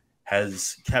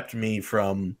has kept me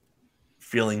from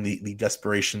feeling the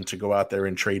desperation to go out there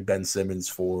and trade Ben Simmons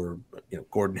for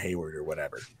Gordon Hayward or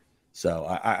whatever. So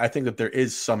I think that there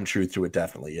is some truth to it,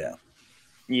 definitely, yeah.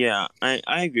 Yeah, I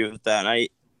agree with that.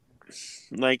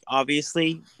 like,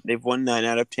 obviously, they've won 9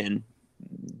 out of 10.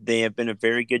 They have been a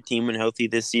very good team when healthy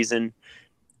this season.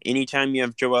 Anytime you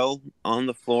have Joel on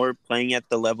the floor playing at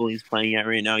the level he's playing at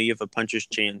right now, you have a puncher's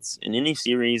chance. In any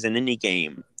series, in any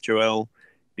game, Joel,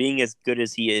 being as good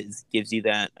as he is, gives you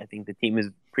that. I think the team is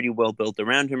pretty well built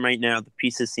around him right now. The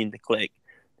pieces seem to click.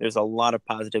 There's a lot of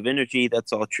positive energy.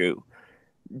 That's all true.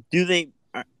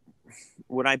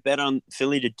 Would I bet on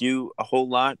Philly to do a whole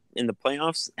lot in the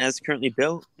playoffs as currently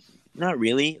built? Not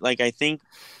really. Like, I think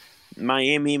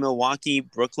Miami, Milwaukee,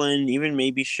 Brooklyn, even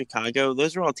maybe Chicago,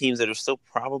 those are all teams that are still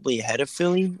probably ahead of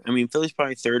Philly. I mean, Philly's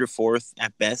probably 3rd or 4th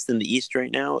at best in the East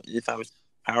right now if I was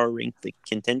power rank the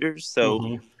contenders.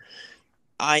 So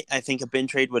I think a Ben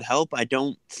trade would help. I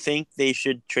don't think they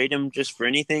should trade him just for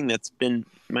anything. That's been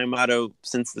my motto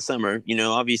since the summer. You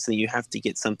know, obviously you have to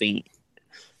get something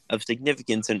of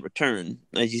significance in return.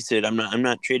 As you said, I'm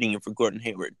not trading him for Gordon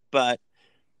Hayward. But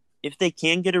if they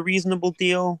can get a reasonable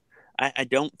deal, I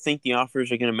don't think the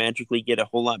offers are going to magically get a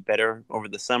whole lot better over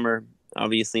the summer.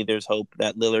 Obviously, there's hope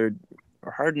that Lillard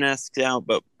or Harden asks out,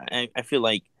 but I feel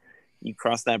like you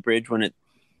cross that bridge when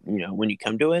you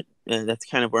come to it. That's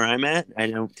kind of where I'm at. I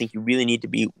don't think you really need to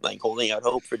be like holding out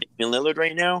hope for Damian Lillard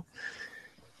right now.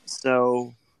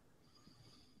 So,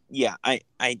 yeah, I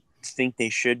think they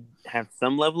should have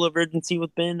some level of urgency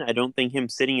with Ben. I don't think him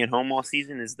sitting at home all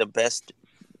season is the best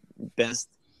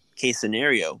case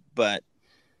scenario, but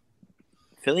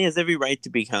Philly has every right to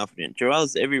be confident. Joel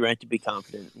has every right to be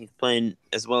confident. He's playing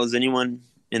as well as anyone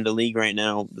in the league right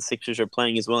now. The Sixers are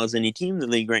playing as well as any team in the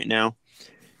league right now.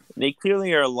 They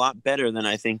clearly are a lot better than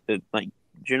I think the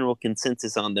general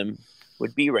consensus on them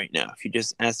would be right now. If you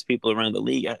just ask people around the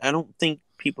league, I don't think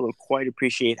people quite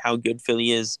appreciate how good Philly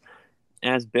is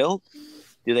as built.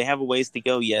 Do they have a ways to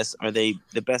go? Yes. Are they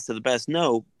the best of the best?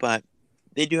 No, but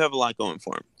they do have a lot going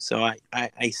for them. So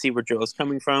I see where Joel's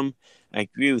coming from. I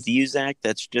agree with you, Zach.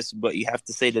 That's just what you have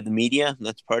to say to the media.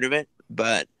 That's part of it.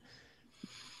 But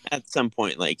at some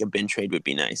point, like, a Ben trade would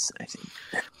be nice, I think.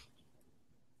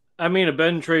 I mean, a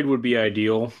Ben trade would be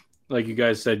ideal. Like you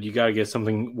guys said, you got to get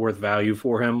something worth value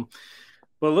for him.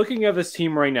 But looking at this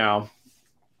team right now,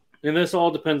 and this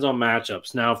all depends on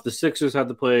matchups. Now, if the Sixers had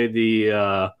to play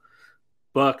the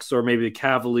Bucks or maybe the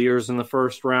Cavaliers in the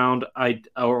first round,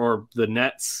 or the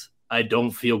Nets, I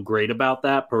don't feel great about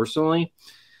that personally.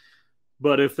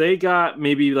 But if they got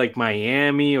maybe like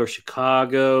Miami or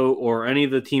Chicago or any of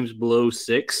the teams below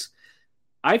 6,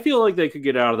 I feel like they could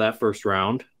get out of that first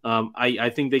round.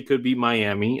 I think they could beat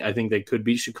Miami. I think they could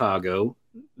beat Chicago.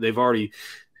 They've already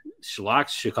shellacked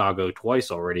Chicago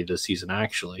twice already this season,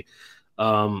 actually.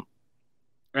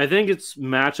 I think it's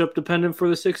matchup dependent for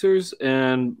the Sixers.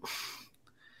 And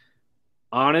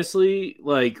honestly,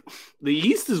 like, the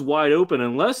East is wide open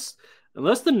unless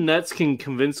the Nets can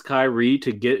convince Kyrie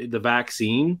to get the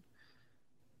vaccine.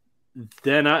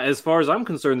 Then, as far as I'm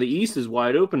concerned, the East is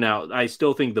wide open now. I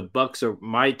still think the Bucks are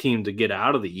my team to get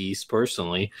out of the East,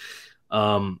 personally.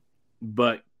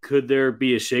 But could there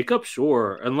be a shakeup?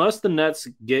 Sure. Unless the Nets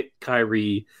get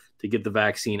Kyrie to get the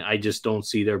vaccine, I just don't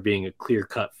see there being a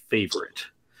clear-cut favorite.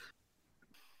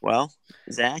 Well,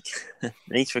 Zach,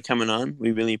 thanks for coming on.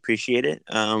 We really appreciate it.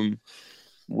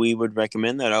 We would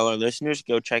recommend that all our listeners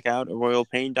go check out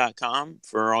royalpain.com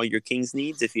for all your Kings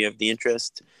needs if you have the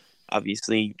interest.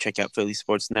 Obviously, check out Philly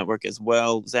Sports Network as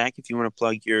well. Zach, if you want to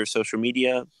plug your social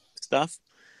media stuff,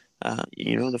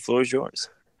 the floor is yours.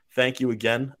 Thank you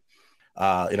again.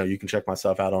 You can check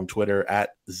myself out on Twitter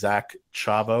at Zach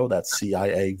Chavo. That's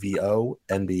CIAVO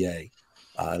NBA.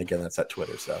 And again, that's at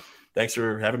Twitter. So thanks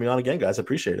for having me on again, guys. I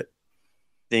appreciate it.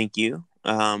 Thank you.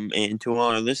 And to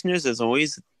all our listeners, as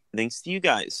always, thanks to you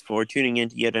guys for tuning in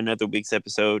to yet another week's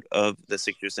episode of the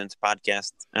Sixer Sense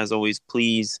podcast. As always,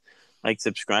 please like,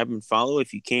 subscribe, and follow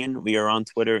if you can. We are on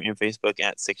Twitter and Facebook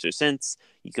at Sixer Sense.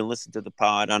 You can listen to the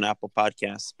pod on Apple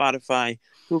Podcasts, Spotify,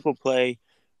 Google Play,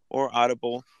 or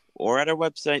Audible, or at our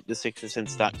website,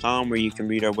 thesixersense.com, where you can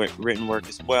read our written work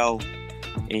as well.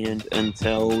 And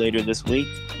until later this week,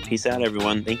 peace out,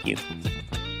 everyone. Thank you.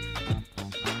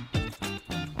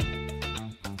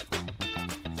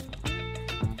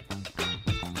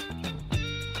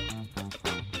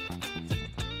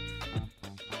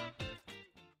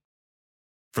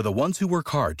 For the ones who work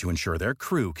hard to ensure their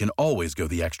crew can always go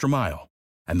the extra mile,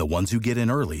 and the ones who get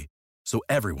in early so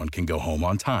everyone can go home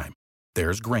on time,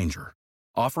 there's Grainger,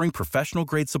 offering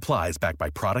professional-grade supplies backed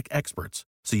by product experts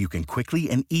so you can quickly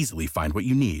and easily find what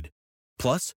you need.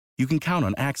 Plus, you can count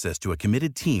on access to a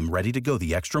committed team ready to go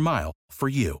the extra mile for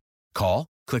you. Call,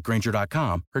 click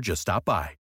Grainger.com, or just stop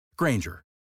by. Grainger,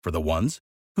 for the ones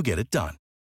who get it done.